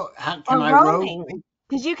any thought. How can Or I row? rowing?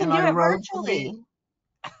 Because you can Can do I it row for the? virtually.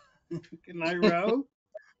 Can I row?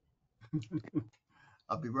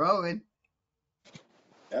 I'll be rowing.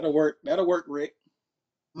 That'll work. That'll work, Rick.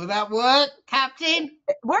 Will that work, Captain?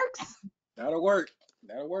 It works. That'll work.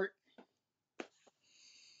 That'll work.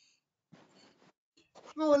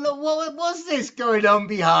 Oh, look, what's this going on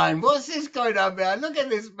behind? What's this going on behind? Look at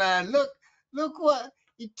this man. Look what.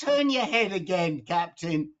 You turn your head again,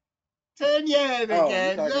 Captain. Turn your head Oh, you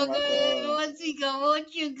again. talking Look about at the it. What's he got?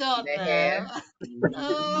 What you got The there? hair. Mhm.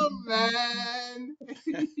 Oh man.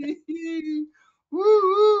 Woo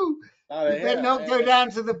woo. oh You the better hair. not go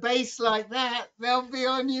down to the base like that. They'll be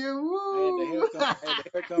on you. I had the hair Woo. I had the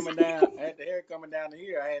hair coming down. I had the hair coming down to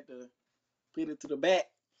here. I had to fit it to the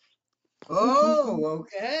back. Oh,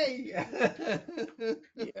 okay. Yeah,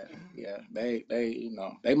 yeah. They they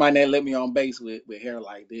might not let me on base with hair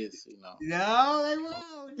like this. No, they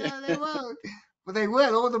won't. No, they won't. But they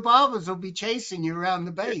will. All the barbers will be chasing you around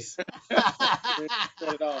the base. Cut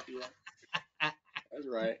it off. Yeah, that's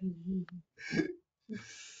right.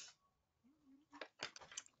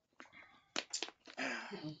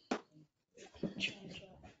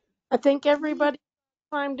 I think everybody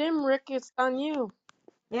chimed in. Rick, it's on you.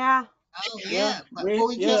 Yeah. Oh Yeah, yeah, but Rick.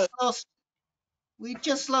 we Yeah,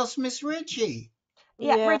 just lost Miss Ritchie.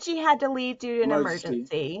 Yeah. Yeah. Richie had to leave due to an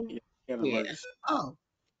emergency. emergency. Yeah, got an Yeah. emergency. Oh,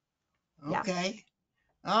 Yeah. okay.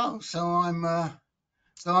 Oh, so I'm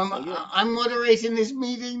So yeah. I'm moderating this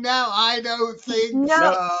meeting now. I don't think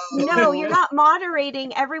No, No, so. no, you're not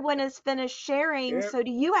moderating. Everyone has finished sharing. yeah, So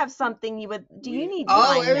do you have something do you we need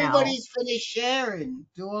Oh, time now? everybody's finished sharing.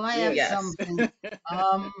 Do I have yes. Yes. something?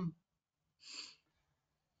 Um,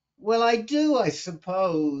 well, I do, I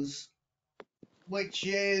suppose, which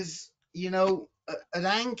is, at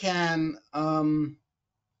Ancan,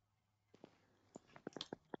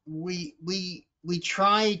 we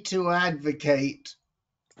try to advocate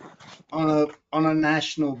on a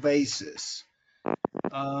national basis,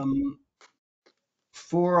 um,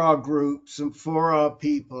 for our groups and for our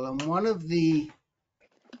people. And one of the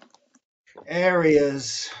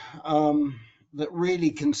areas, that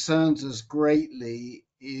really concerns us greatly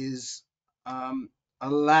is, a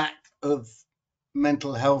lack of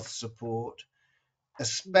mental health support,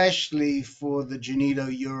 especially for the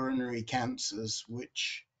genitourinary cancers,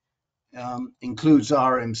 which, includes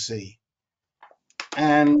RMC.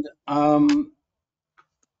 And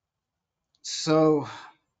So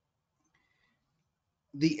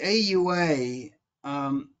the AUA,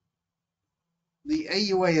 the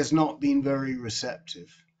AUA has not been very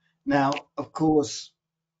receptive. Now, of course,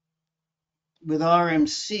 with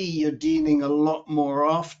RMC, you're dealing a lot more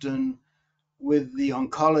often with the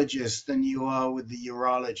oncologist than you are with the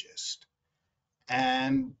urologist.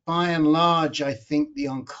 And by and large, I think the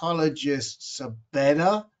oncologists are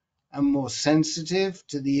better and more sensitive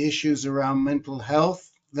to the issues around mental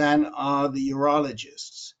health than are the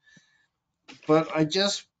urologists. But I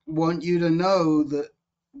just want you to know that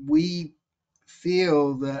we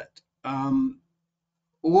feel that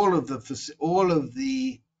all of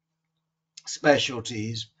the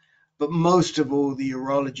specialties, but most of all the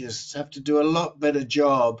urologists have to do a lot better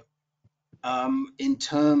job in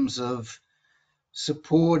terms of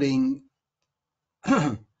supporting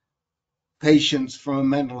patients from a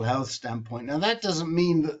mental health standpoint. Now, that doesn't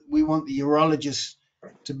mean that we want the urologist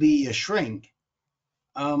to be a shrink,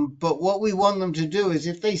 but what we want them to do is,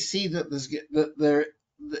 if they see that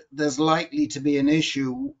there's likely to be an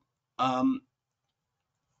issue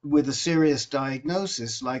with a serious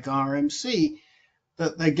diagnosis like RMC,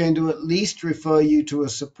 that they're going to at least refer you to a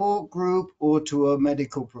support group or to a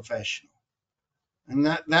medical professional. And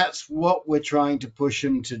that's what we're trying to push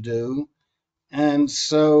them to do. And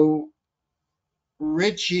so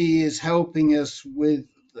Richie is helping us with,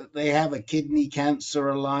 they have a kidney cancer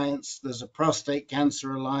alliance, there's a prostate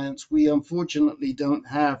cancer alliance. We unfortunately don't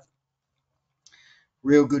have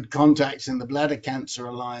real good contacts in the bladder cancer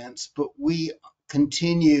alliance, but we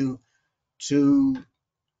continue to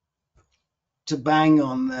bang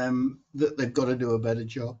on them that they've got to do a better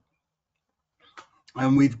job.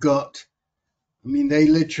 And we've got, I mean, they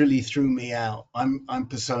literally threw me out. I'm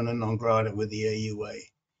persona non grata with the AUA.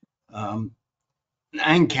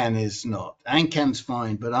 Ancan is not. Ancan's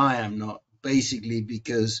fine, but I am not. Basically,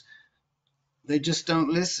 because they just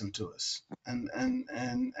don't listen to us, and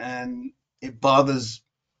it bothers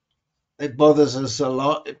us a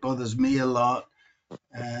lot. It bothers me a lot,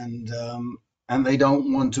 and they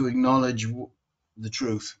don't want to acknowledge the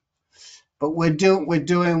truth. But we're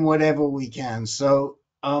doing whatever we can. So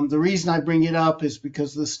the reason I bring it up is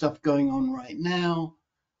because there's stuff going on right now.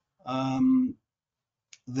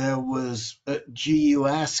 There was at GU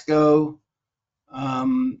ASCO,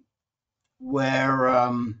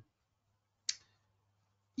 where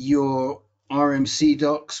your RMC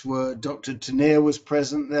docs were, Dr. Tanier was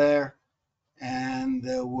present there, and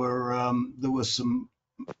there were some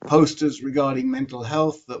posters regarding mental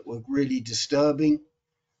health that were really disturbing.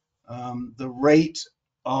 The rate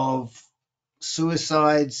of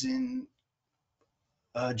suicides in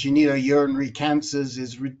genitourinary cancers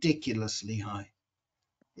is ridiculously high.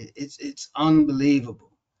 It's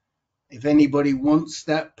unbelievable. If anybody wants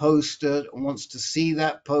that poster, wants to see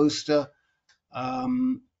that poster, I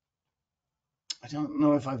don't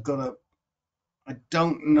know if I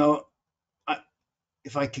don't know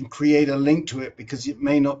if I can create a link to it because it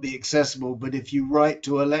may not be accessible. But if you write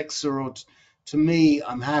to Alexa or to me,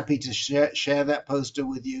 I'm happy to share that poster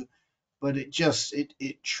with you. But it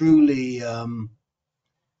truly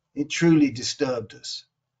disturbed us.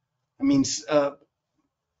 I mean,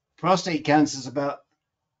 prostate cancer is about,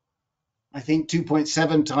 I think,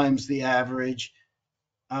 2.7 times the average.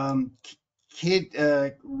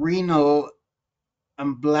 Renal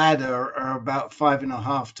and bladder are about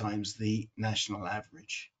 5.5 times the national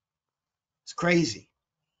average. It's crazy.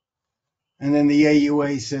 And then the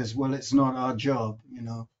AUA says, well, it's not our job,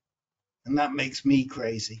 and that makes me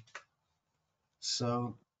crazy.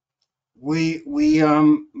 So we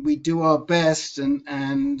do our best,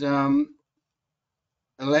 and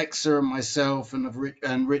Alexa and myself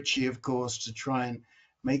and Richie, of course, to try and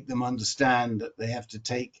make them understand that they have to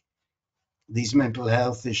take these mental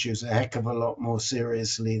health issues a heck of a lot more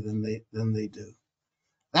seriously than they do.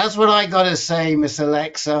 That's what I got to say, Miss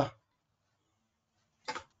Alexa.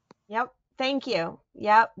 Yep. Thank you.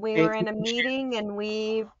 Yep. We Thank were in you. a meeting and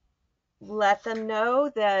we let them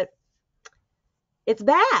know that it's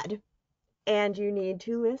bad and you need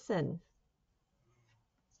to listen.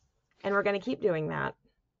 And we're going to keep doing that.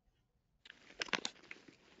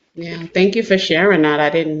 Yeah, thank you for sharing that. I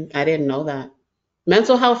didn't know that.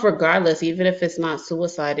 Mental health, regardless, even if it's not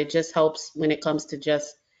suicide, it just helps when it comes to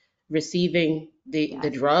just receiving the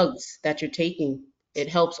Yes. drugs that you're taking. It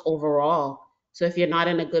helps overall. So if you're not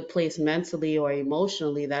in a good place mentally or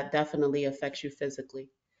emotionally, that definitely affects you physically.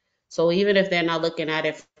 So even if they're not looking at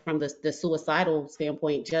it from the suicidal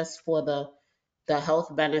standpoint, just for the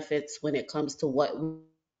health benefits when it comes to what.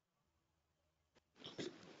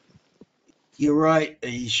 You're right,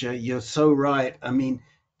 Aisha. You're so right. I mean,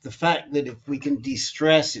 the fact that if we can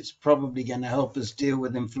de-stress, it's probably going to help us deal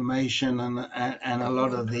with inflammation and a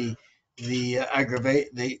lot of the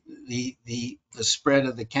aggravate the spread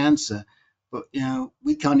of the cancer. But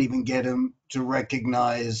we can't even get them to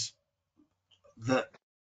recognize that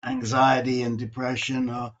anxiety and depression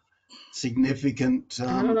are significant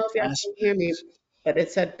I don't know if y'all can hear me, aspects. but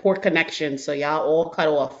it said poor connection, so y'all all cut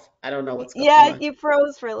off. I don't know what's going Yeah, on. you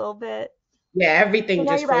froze for a little bit. Yeah, So everything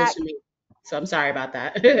now just you're froze back. for me. So I'm sorry about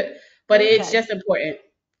that. No, But you're it's good. just important.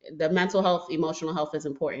 The mental health, emotional health is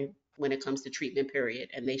important when it comes to treatment, period.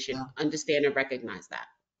 And they should Yeah, understand and recognize that.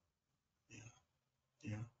 yeah,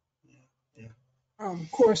 yeah, yeah, yeah.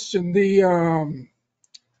 Question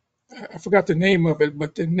I forgot the name of it,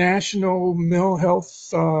 but the National Mental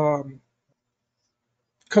Health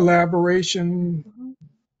collaboration. Mhm.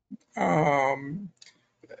 Um,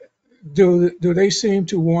 do they seem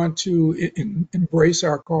to want to embrace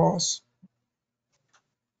our cause?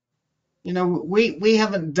 We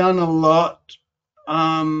haven't done a lot.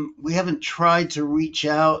 We haven't tried to reach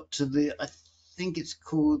out to I think it's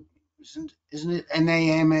called, isn't it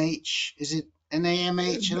NAMH? Is it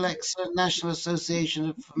NAMH, Alexa? National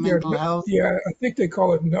Association for Yeah, Mental Health? yeah, I think they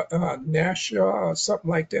call it NASHA or something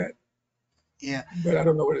like that, Yeah. but I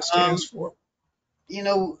don't know what it stands Um, for. you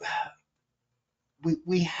know,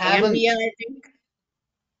 we Ambia, haven't. I think.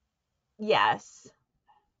 Yes,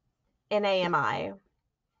 NAMI.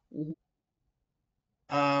 Mhm.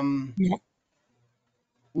 Um, No,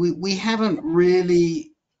 we haven't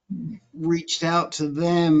really reached out to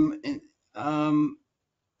them. Um,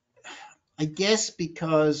 I guess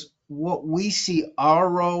because what we see our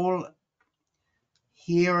role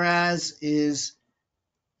here as is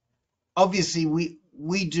obviously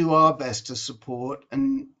we do our best to support,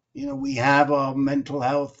 and we have our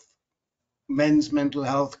men's mental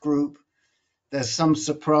health group. There's some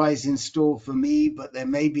surprise in store for me, but there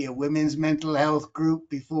may be a women's mental health group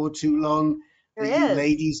before too long There that you is.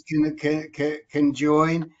 ladies can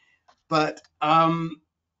join. But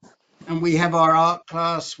and we have our art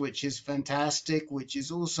class, which is fantastic, which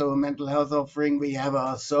is also a mental health offering. We have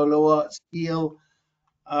our solo art skill.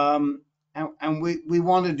 Um, and we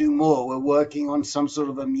want to do more. We're working on some sort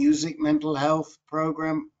of a music mental health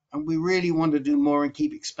program, and we really want to do more and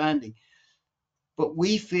keep expanding. But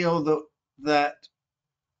we feel that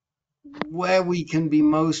where we can be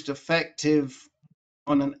most effective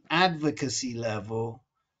on an advocacy level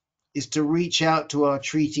is to reach out to our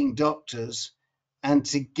treating doctors and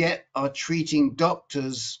to get our treating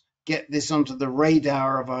doctors, get this onto the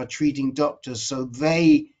radar of our treating doctors so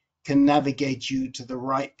they can navigate you to the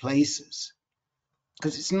right places.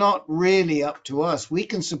 Because it's not really up to us. We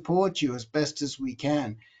can support you as best as we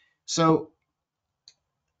can. So,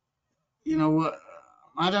 you know,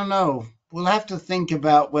 I don't know. We'll have to think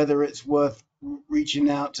about whether it's worth reaching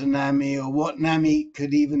out to NAMI or what NAMI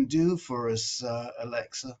could even do for us,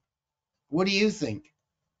 Alexa. What do you think?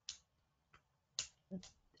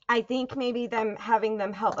 I think maybe them having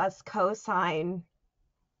them help us co-sign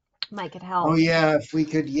might could Oh help. yeah, if we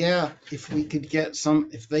could get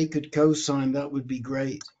if they could co-sign, that would be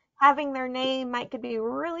great. Having their name might could be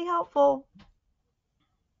really helpful.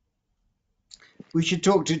 We should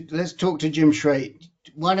let's talk to Jim Schrate.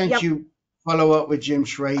 Why don't Yep. you follow up with Jim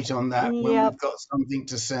Schrate on that when Yep. we've got something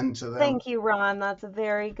to send to them? Thank you, Ron. That's a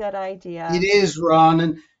very good It idea. is, Ron,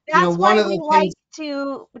 and That's one why of we the like things,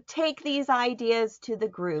 to take these ideas to the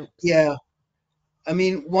groups. yeah, I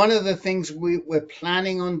mean, one of the things we're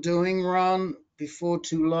planning on doing, Ron, before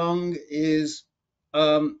too long is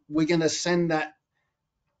we're going to send that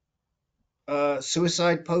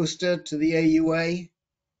suicide poster to the AUA.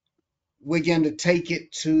 We're going to take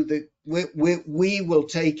it to we will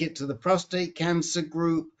take it to the prostate cancer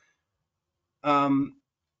group. Um,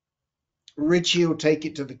 Richie will take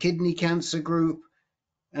it to the kidney cancer group,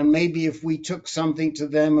 and maybe if we took something to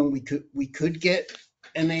them and we could get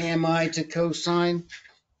an AMI to co-sign,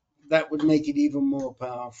 that would make it even more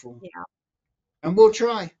powerful. Yeah. And we'll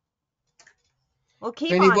try. We'll If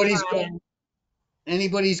keep on anybody's got trying.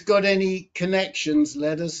 any connections,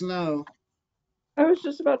 let us know. I was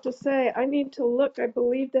just about to say, I need to look. I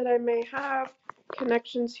believe that I may have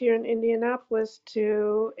connections here in Indianapolis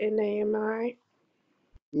to an AMI.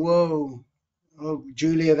 Whoa. Oh,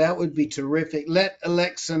 Julia, that would be terrific. Let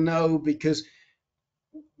Alexa know because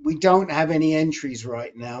we don't have any entries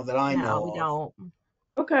right now that I No, we know of. don't.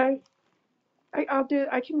 Okay, I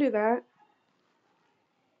can do that.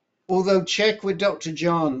 Although check with Dr.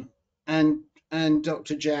 John and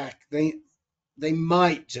Dr. Jack. They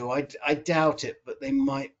might do. I doubt it, but they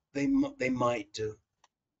might do.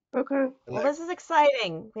 Okay. Well, Like, this is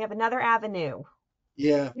exciting. We have another avenue.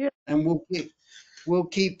 yeah, Yeah. and we'll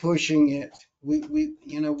keep pushing it. We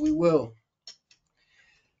will.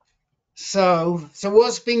 So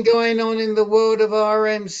what's been going on in the world of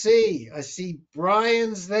RMC? I see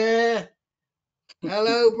Brian's there.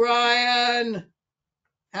 Hello, Brian.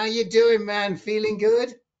 How you doing, man? Feeling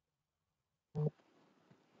good?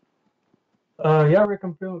 Yeah, Rick,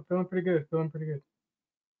 I'm feeling pretty good. Feeling pretty good.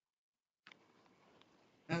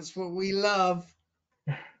 That's what we love.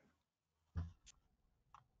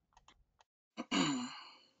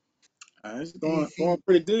 It's going Anything?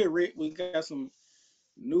 pretty good, Rick. We got some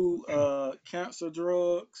new cancer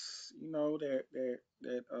drugs,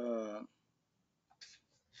 that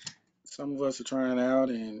some of us are trying out,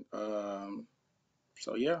 and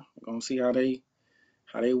so yeah, we're gonna see how they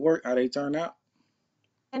work, how they turn out.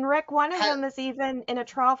 And Rick, one of How, them is even in a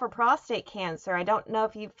trial for prostate cancer. I don't know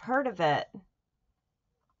if you've heard of it.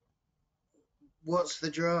 what's the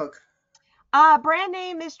drug? Brand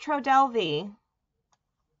name is Trodelvy.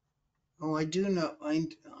 Oh, I do know. I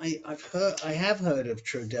have heard of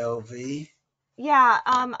Trodelvy. Yeah,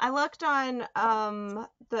 I looked on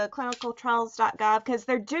the clinicaltrials.gov because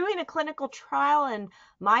they're doing a clinical trial in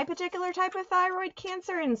my particular type of thyroid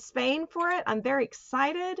cancer in Spain for it. I'm very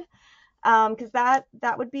excited because that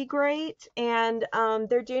would be great. And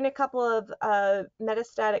they're doing a couple of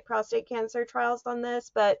metastatic prostate cancer trials on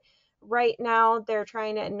this, but right now they're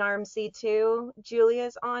trying it in RMC too.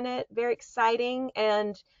 Julia's on it. Very exciting,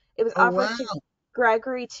 and it was Oh offered wow. to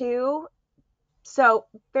Gregory too. So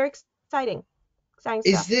very exciting. Exciting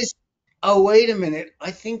Is stuff. this Oh, wait a minute.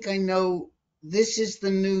 I think I know this is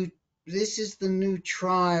the new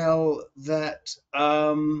trial that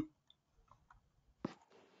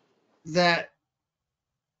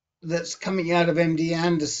that's coming out of MD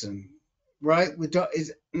Anderson, right?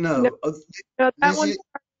 Is No, no. no, that This one's is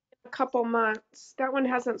a couple months. That one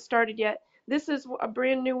hasn't started yet. This is a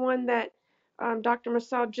brand new one that Dr.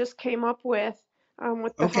 Masal just came up with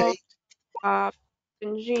the okay. help of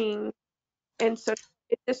and Jean. And so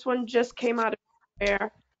this one just came out of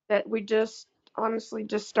nowhere that we just honestly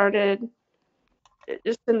just started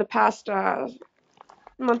just in the past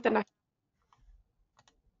month and a half.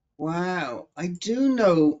 Wow. I do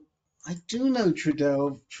know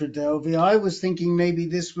Trodelvy. I was thinking maybe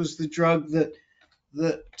this was the drug that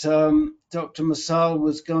Dr. Masal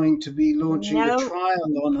was going to be launching a No,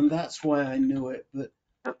 trial on, and that's why I knew it. But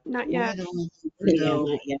No, not why yet. do I know Yeah,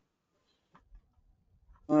 Trodelvy? not yet.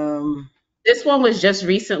 Um, This one was just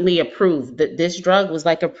recently approved. This drug was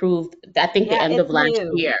like approved, I think, the yeah, end of it's last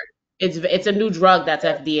new. year. It's a new drug that's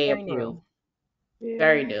FDA Very approved. new.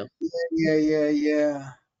 Very Yeah. new.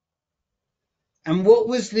 yeah. And what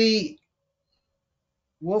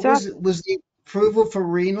That was it? Was the approval for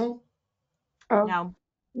renal? oh No.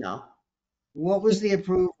 No. What was the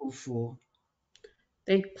approval for?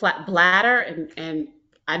 Think bladder and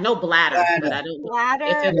I know bladder, but Bladder. I don't know if Bladder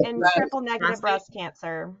it Yeah, and was bladder. triple negative prostate breast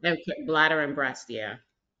cancer. and bladder and breast. Yeah.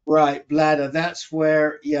 Right, bladder. That's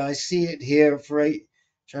where, yeah, I see it here for eight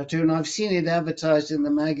Chateau, and I've seen it advertised in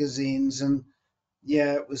the magazines, and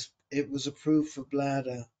yeah, it was approved for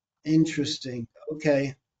bladder. Hmm. Interesting.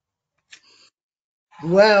 Okay.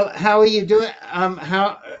 Well, how are you doing?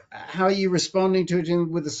 How are you responding to it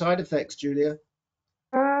with the side effects, Julia?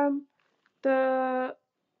 um the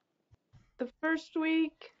the first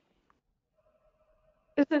week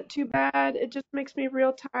isn't too bad. It just makes me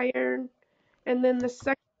real tired. And then the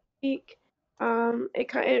second week,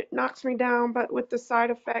 it knocks me down, but with the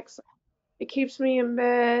side effects, it keeps me in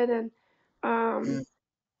bed, and Yeah. um,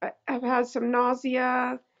 I've had some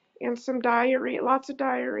nausea and some diarrhea, lots of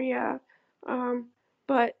diarrhea. Um,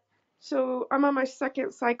 but so I'm on my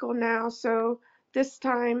second cycle now. So this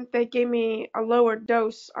time they gave me a lower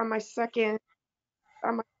dose on my second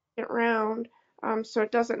round, so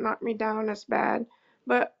it doesn't knock me down as bad.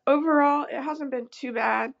 But overall, it hasn't been too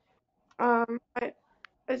bad. I,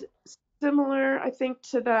 it's similar, I think,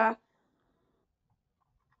 to the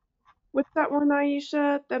what's that one,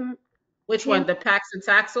 Aisha? Which Pam, one, the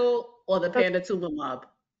Paxitaxel or the the, Panitumumab?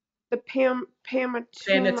 the Pamatuma.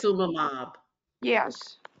 Panitumumab.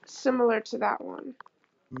 Yes, similar to that one.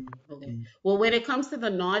 Okay. Mhm. Well, when it comes to the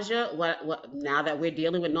nausea, what now that we're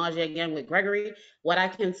dealing with nausea again with Gregory, what I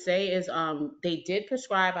can say is they did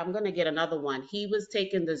prescribe, I'm gonna get another one. He was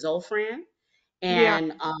taking the Zofran, Yeah,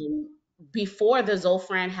 and before the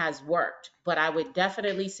Zofran has worked, but I would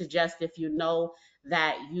definitely suggest if you know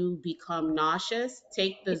that you become nauseous,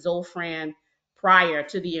 take the Zofran prior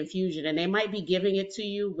to the infusion, and they might be giving it to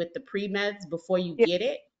you with the pre-meds before you yeah, get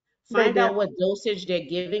it. they Find did. out what dosage they're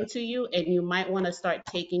giving to you, and you might want to start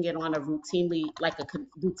taking it on a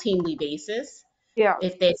routinely basis. Yeah.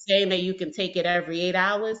 If they're saying that you can take it every 8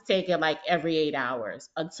 hours, take it like every 8 hours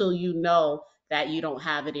until you know that you don't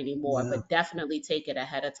have it anymore. Yeah. But definitely take it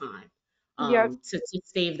ahead of time, Yeah. to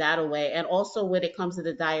stave that away. And also, when it comes to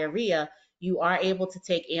the diarrhea, you are able to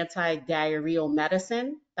take anti-diarrheal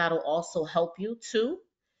medicine. That'll also help you too.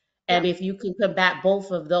 Yeah. And if you can combat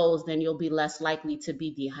both of those, then you'll be less likely to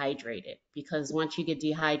be dehydrated, because once you get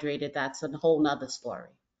dehydrated, that's a whole nother story.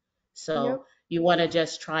 Yep. So you want to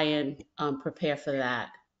just try and prepare for that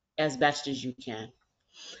as best as you can.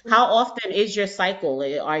 How often is your cycle?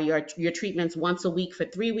 Are your treatments once a week for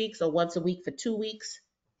 3 weeks, or once a week for 2 weeks?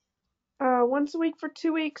 Once a week for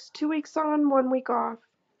 2 weeks, 2 weeks on, 1 week off.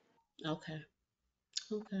 Okay.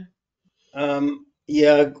 Okay.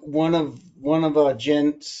 Yeah, one of our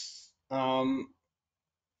gents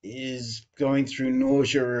is going through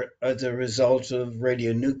nausea as a result of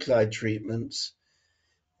radionuclide treatments,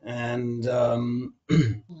 and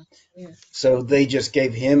Yeah. so they just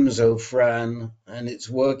gave him Zofran, and it's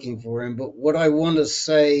working for him. But what I want to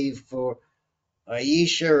say for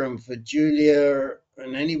Aisha and for Julia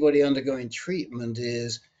and anybody undergoing treatment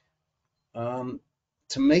is um,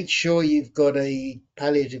 to make sure you've got a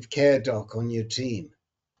palliative care doc on your team,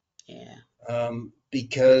 Yeah.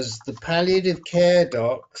 because the palliative care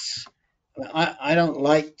docs, I don't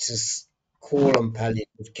like to call them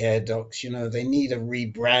palliative care docs. They need a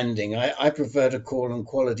rebranding. I prefer to call them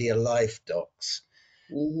quality of life docs,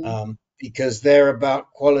 Mhm. because they're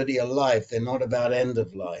about quality of life. They're not about end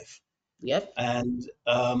of life. Yep. And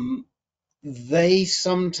they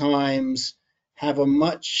sometimes have a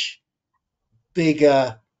much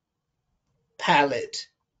bigger palette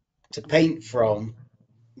to paint from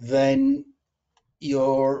than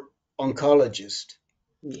your oncologist,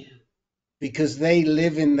 Yeah. because they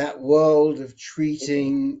live in that world of They do.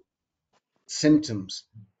 treating symptoms.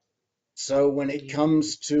 So when it Yeah.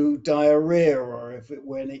 comes to diarrhea, or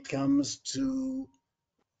when it comes to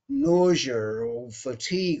nausea or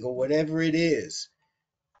fatigue or whatever it is,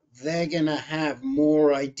 they're going to have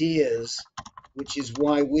more ideas, which is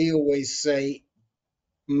why we always say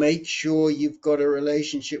make sure you've got a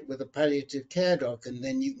relationship with a palliative care doc, and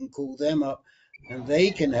then you can call them up and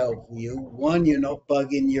they can help you. One, you're not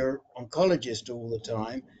bugging your oncologist all the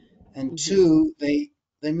time, and Mhm. two, they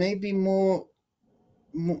may be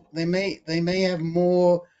they may have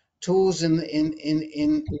more tools in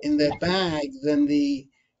their bag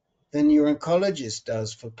than your oncologist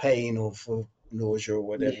does for pain or for nausea or Yeah.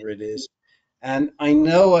 whatever it is. And I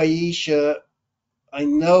know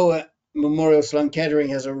Memorial Sloan Kettering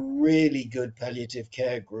has a really good palliative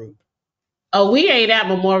care group. Oh, we ain't at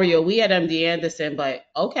Memorial. We at MD Anderson, but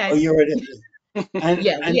Oh, okay. you're at it. And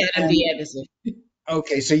Yeah, we and at MD and Anderson.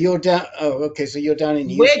 okay, so you're down. Oh, okay, so you're down in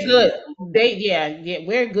We're Houston good. now. Yeah,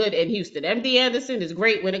 we're good in Houston. MD Anderson is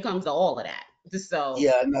great when it comes to all of that. So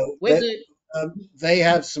Yeah, no, we're good. they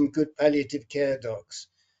have some good palliative care docs.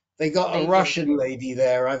 They got a They do. Russian lady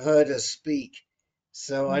there. I've heard her speak.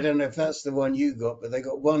 So I don't know if that's the one you got, but they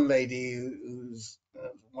got one lady who's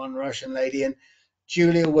one Russian lady. And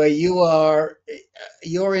Julia, where you are,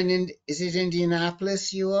 you're is it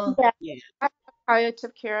Indianapolis you are? Yeah. Yeah, I have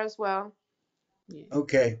palliative care as well. yeah,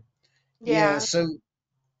 Okay. Yeah, Yeah. so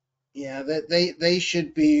yeah, they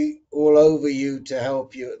should be all over you to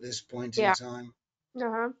help you at this point in Yeah. time.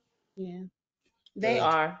 Uh-huh. yeah. They Good.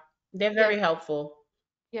 are. They're Yes. very helpful.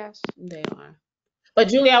 Yes. They are. But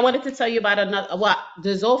Julie, I wanted to tell you about another. Well,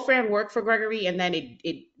 the Zofran worked for Gregory, and then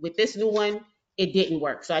it with this new one, it didn't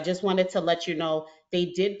work. So I just wanted to let you know they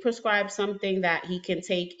did prescribe something that he can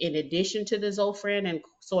take in addition to the Zofran and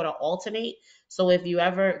sort of alternate. So if you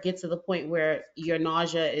ever get to the point where your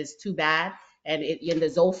nausea is too bad and the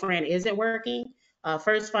Zofran isn't working,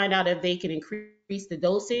 first find out if they can increase the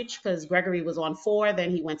dosage, because Gregory was on 4, then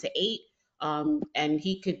he went to 8, and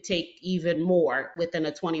he could take even more within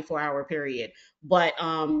a 24-hour period. But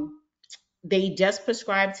they just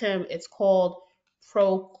prescribed him. It's called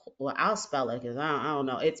Pro. Well, I'll spell it because I don't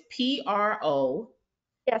know. It's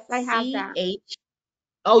Yes, I have that. PROCH.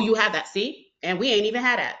 Oh, you have that. See, and we ain't even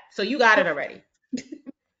had that, so you got it already.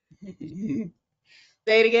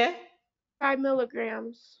 Say it again. 5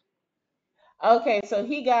 milligrams. Okay, so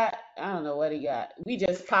he got. I don't know what he got. We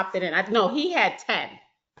just popped it in. I know he had 10,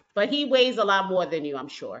 but he weighs a lot more than you, I'm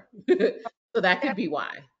sure. So that Yeah. could be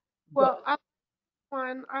why. But Well,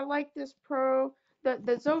 I like this pro. The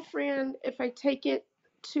Zofran, if I take it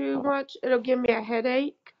too much, it'll give me a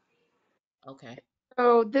headache. okay,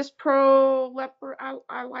 So this pro leopard,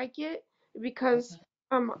 I like it because okay,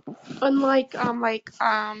 um unlike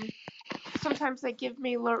sometimes they give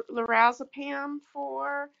me lorazepam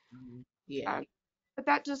for yeah, but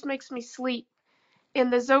that just makes me sleep.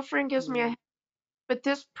 And the Zofran gives me a yeah, headache, but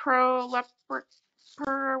this Prolipar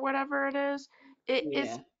or whatever it is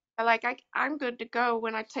Yeah. like I'm good to go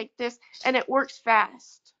when I take this, and it works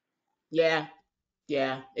fast. Yeah.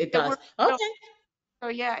 Yeah. It It does. works real, Okay. so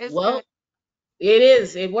yeah, it's good. Well, it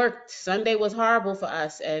is. It worked. Sunday was horrible for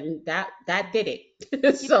us, and that did it.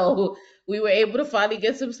 Yeah, So we were able to finally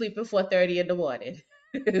get some sleep at 4:30 in the morning.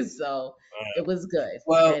 So it was good.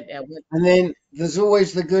 Well, And what, and then there's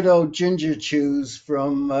always the good old ginger chews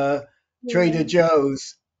from Trader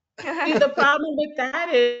Joe's. see, the problem with that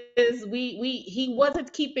is we he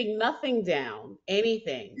wasn't keeping nothing down,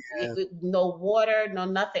 anything. No water, no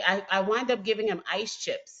nothing. I wind up giving him ice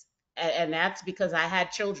chips. And that's because I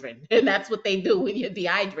had children, and that's what they do when you're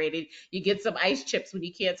dehydrated. You get some ice chips when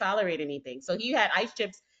you can't tolerate anything. So he had ice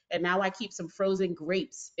chips, and now I keep some frozen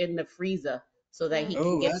grapes in the freezer so that he can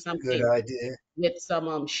Oh, get that's a good something idea. with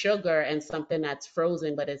some sugar and something that's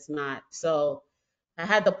frozen, but it's not. So I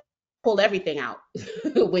had to pull everything out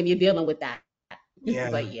when you're dealing with that. Yeah.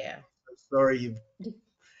 But yeah, Sorry,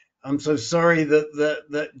 I'm so sorry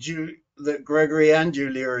that Gregory and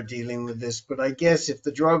Julia are dealing with this, but I guess if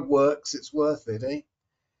the drug works, it's worth it, eh?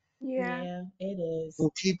 yeah, yeah, it is.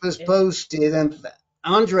 Well, keep us It, posted. And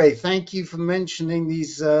Andre, thank you for mentioning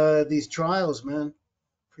these trials, man.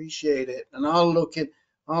 Appreciate it. And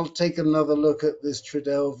I'll take another look at this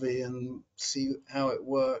Trodelvy and see how it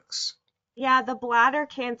works. Yeah, the bladder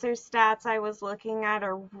cancer stats I was looking at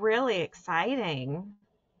are really exciting.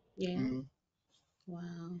 yeah. Mm,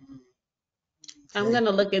 Wow. I'm okay.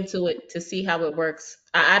 gonna look into it to see how it works.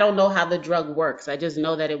 I don't know how the drug works. I just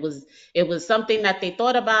know that it was something that they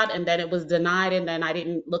thought about and then it was denied and then I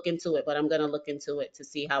didn't look into it. But I'm gonna look into it to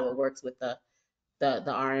see how it works with the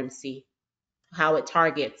RMC, how it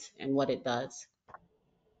targets and what it does.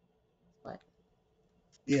 But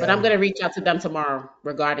But I'm Yeah. going to reach out to them tomorrow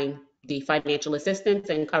regarding the financial assistance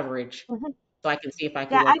and coverage Mhm. so I can see if I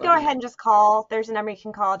can Yeah, work I'd go on ahead that. and just call. There's a number you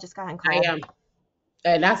can call. Just go ahead and I call. am.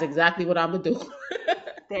 And that's exactly what I'm going to do.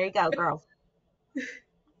 There you go, girl.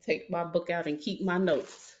 Take my book out and keep my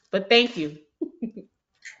notes. But thank you.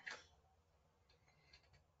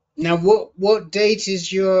 Now, what's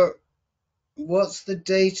the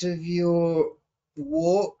date of your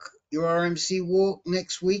walk, your RMC walk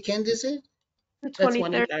next weekend, is it? the The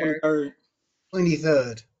 23rd. 23rd. 23rd.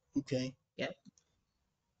 23rd. Okay. Yep.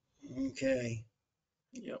 Okay.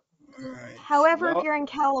 Yep. All right. However, if Y'all. you're in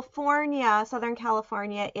California, Southern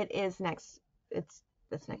California, it's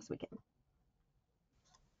this next weekend.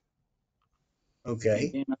 And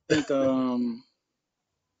Okay. then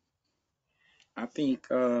I think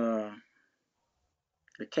the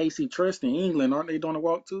KC Trust in England, aren't they doing a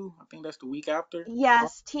walk too? I think that's the week after.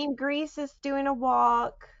 Yes, Team Greece is doing a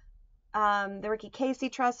walk. The Ricky Casey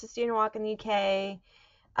Trust is doing a walk in the UK.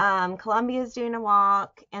 Columbia is doing a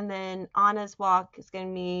walk, and then Anna's walk is going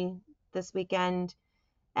to be this weekend.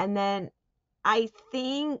 And then I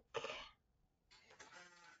think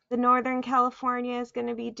the Northern California is going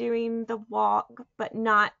to be doing the walk, but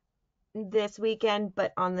not this weekend,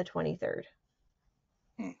 but on the 23rd.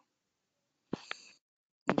 Hmm,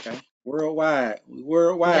 okay. Worldwide.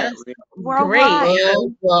 Worldwide, Yes. Rick. Great. Worldwide.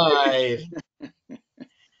 Worldwide.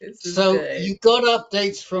 This is So good. you got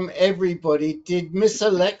updates from everybody. Did Miss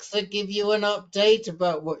Alexa give you an update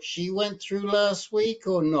about what she went through last week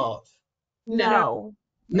or not? No. No,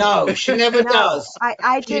 No. No, she never no. does.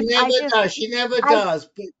 I She just, never does. She never I, does.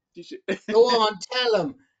 But You should- go on, tell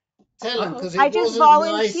them. Tell them, Uh-oh. because I it just wasn't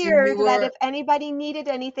nice and you volunteered that were. if anybody needed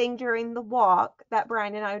anything during the walk, that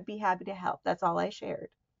Brian and I would be happy to help. That's all I shared.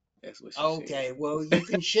 That's what she said. Okay, well, you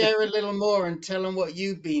can share a little more and tell them what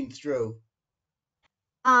you've been through.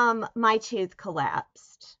 My tooth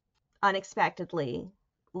collapsed unexpectedly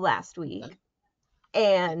last week,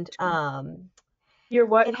 and Your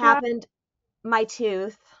what it class? happened. My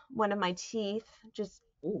tooth, one of my teeth, just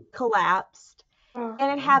Ooh. collapsed, Oh,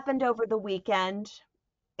 and it Oh, happened over the weekend.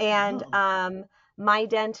 And oh, my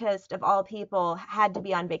dentist, of all people, had to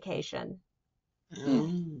be on vacation, Mm,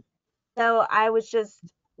 Um, so I was just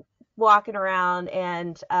walking around,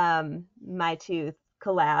 and my tooth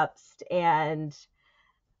collapsed. And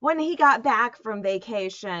when he got back from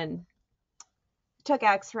vacation, took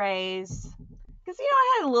x-rays because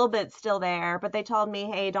I had a little bit still there, but they told me,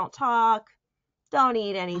 hey, don't talk, don't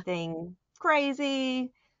eat anything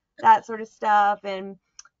crazy, that sort of stuff. And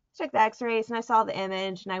took the x-rays, and I saw the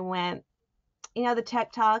image, and I went, the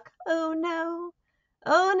tech talk, oh no,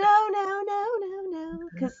 oh no, no, no, no, no,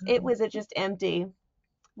 because it was just empty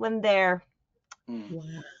when there.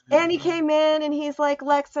 mm. And he wow. came in, and he's like,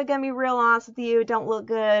 Lexa, gonna be real honest with you, don't look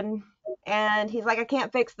good. And he's like, I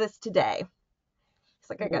can't fix this today.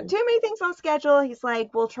 like, I got too many things on schedule. He's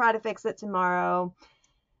like, we'll try to fix it tomorrow.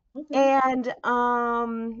 Okay. And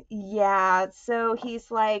yeah, so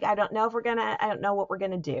he's like, I don't know what we're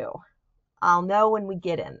gonna do. I'll know when we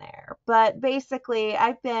get in there. But basically,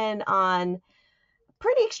 I've been on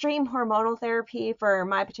pretty extreme hormonal therapy for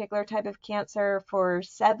my particular type of cancer for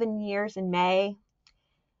 7 years in May.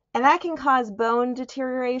 And that can cause bone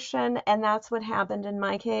deterioration, and that's what happened in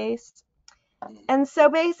my case. And so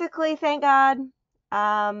basically, thank God,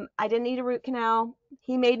 I didn't need a root canal.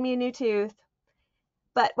 He made me a new tooth.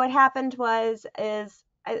 But what happened is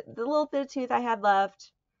the little bit of tooth I had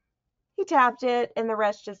left, he tapped it, and the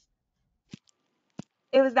rest just,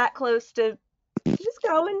 it was that close to just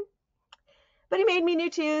going. But he made me a new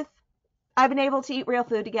tooth. I've been able to eat real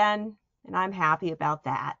food again, and I'm happy about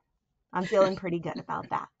that. I'm feeling pretty good about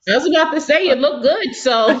that. I was about to say you look good,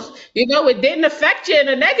 so it didn't affect you in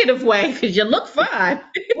a negative way because you look fine.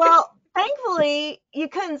 Well, thankfully, you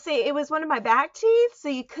couldn't see. It was one of my back teeth, so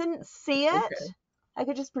you couldn't see it. Okay. I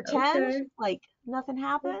could just pretend Okay. like nothing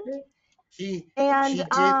happened. Okay. And She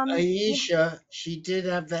did, Aisha, she did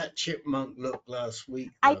have that chipmunk look last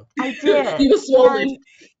week, though. I did. You were swollen. And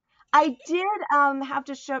I did have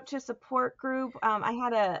to show up to a support group. I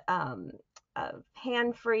had a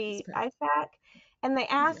hand-free ice pack, and they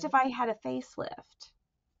asked if I had a facelift.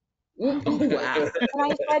 Oh wow. And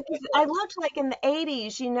I said, 'cause I looked like in the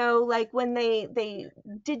 80s, like when they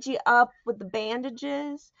did you up with the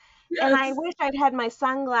bandages. And I Yes. wish I'd had my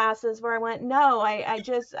sunglasses where I went, no, I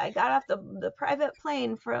got off the private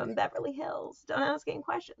plane from Beverly Hills. Don't ask any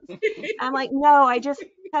questions. I'm like, no, I just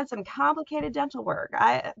had some complicated dental work.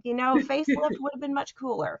 Facelift would have been much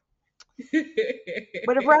cooler.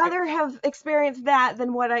 Would have rather have experienced that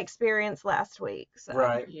than what I experienced last week. So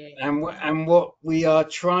Right. Yeah. And what we are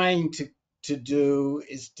trying to do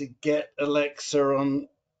is to get Alexa on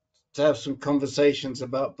to have some conversations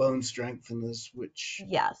about bone strengtheners, which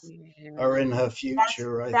yes, are in her that's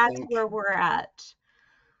future, I that's think. where we're at.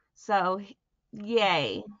 So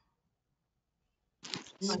yay.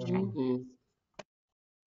 So, Okay. Mhm.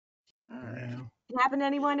 All right. yeah. Can happen to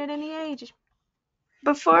anyone at any age.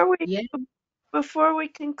 Before we Yeah. before we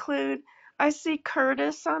conclude, I see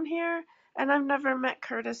Curtis on here, and I've never met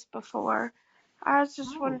Curtis before. I was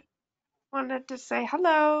just Oh. wanted to say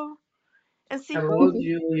hello and see who. Hello,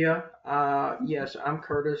 Julia. Yes, I'm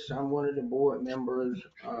Curtis. I'm one of the board members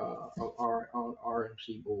of our on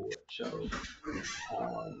RMC board. So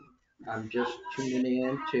um, I'm just tuning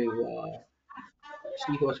in to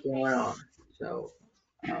see what's going on. So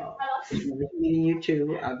uh, it's nice meeting you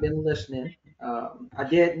too. I've been listening. I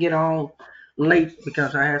did get on late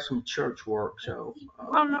because I had some church work. So,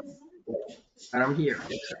 Oh no, but I'm here.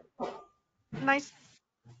 So nice.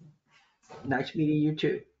 nice meeting you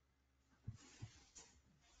too.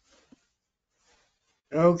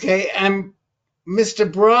 Okay, and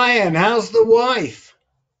Mr. Brian, how's the wife?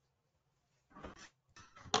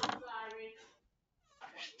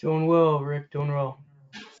 Doing well, Rick. Doing well.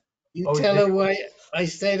 You Always tell busy. her why I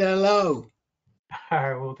said hello. All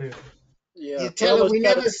right, we'll do. Yeah, You tell tell her us. we You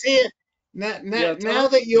gotta. never see her. Yeah, tell Now her.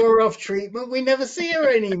 that you're off treatment, we never see her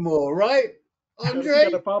anymore, right, She gotta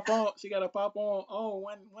Andre? pop on. She gotta pop on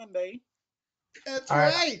one day. That's All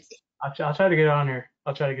right, right. I'll try to get her on here.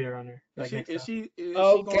 I'll try to get her on here Is like she next is time. she is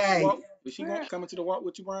she going to the Okay. walk? Is she going Where? coming to the walk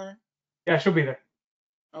with you, Brian? Yeah, she'll be there.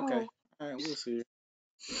 Okay. Oh, All right, we'll see her.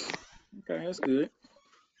 Okay, that's good.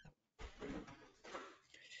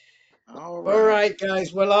 All All right. right,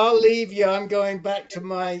 guys. Well, I'll leave you. I'm going back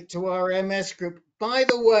to our MS group. By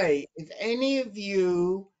the way, if any of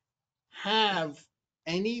you have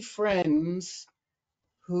any friends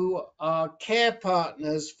who are care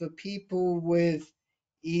partners for people with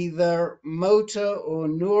either motor or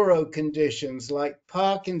neuro conditions like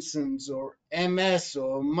Parkinson's or MS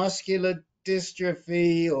or muscular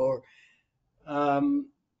dystrophy um,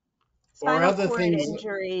 or Spinal other cord things,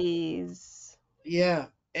 injuries. yeah,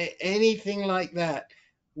 anything like that.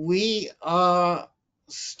 We are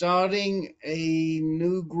starting a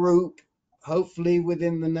new group, hopefully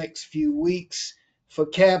within the next few weeks, for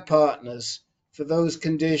care partners for those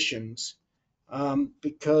conditions,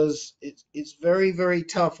 because it's very, very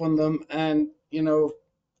tough on them. And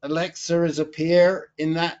Alexa is a peer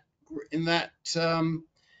in that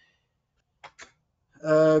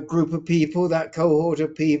group of people, that cohort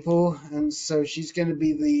of people. And so she's going to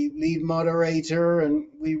be the lead moderator. And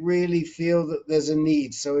we really feel that there's a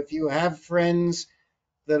need. So if you have friends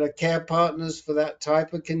that are care partners for that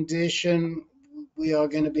type of condition, we are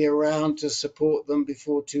going to be around to support them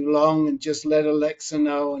before too long. And just let Alexa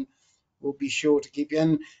know, and we'll be sure to keep you.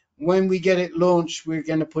 And when we get it launched, we're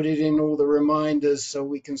going to put it in all the reminders so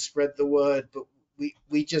we can spread the word. But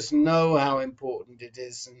we just know how important it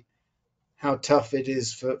is and how tough it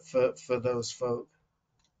is for those folk.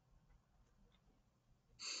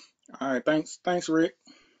 All right, thanks, Rick.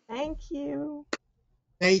 Thank you.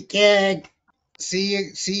 Take care. See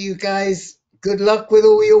you guys. Good luck with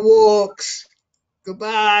all your walks.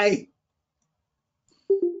 Goodbye.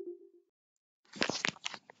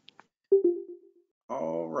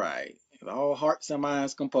 All right, all hearts and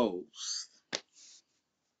minds composed.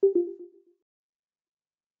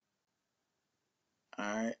 All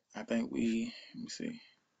right, I think let me see,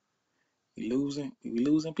 we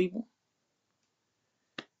losing people.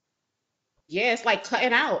 Yeah, it's like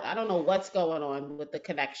cutting out. I don't know what's going on with the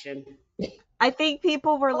connection. I think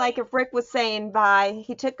people were like, if Rick was saying bye,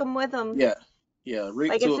 he took them with him. Yeah, yeah.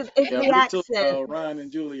 Rick Like it's took it's the Rick took accent. Ryan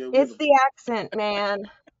and Julia with It's him. the accent, man.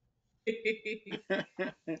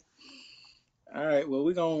 All right, well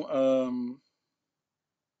we're gonna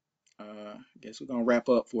guess we're gonna wrap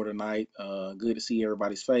up for tonight. Good to see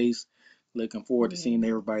everybody's face. Looking forward to seeing Yeah.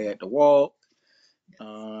 everybody at the walk.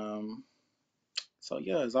 Um, so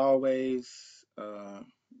yeah, as always,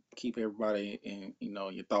 keep everybody in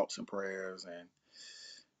your thoughts and prayers,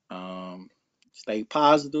 and stay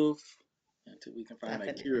positive until we can find a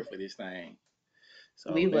cure Definitely. for this thing.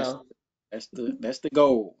 We So will. that's the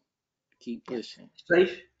goal. Keep Yes. pushing.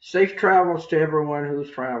 Safe travels to everyone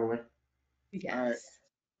who's traveling. All right, Yes.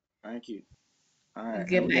 thank you. All right, have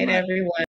Good a good night, night. everyone.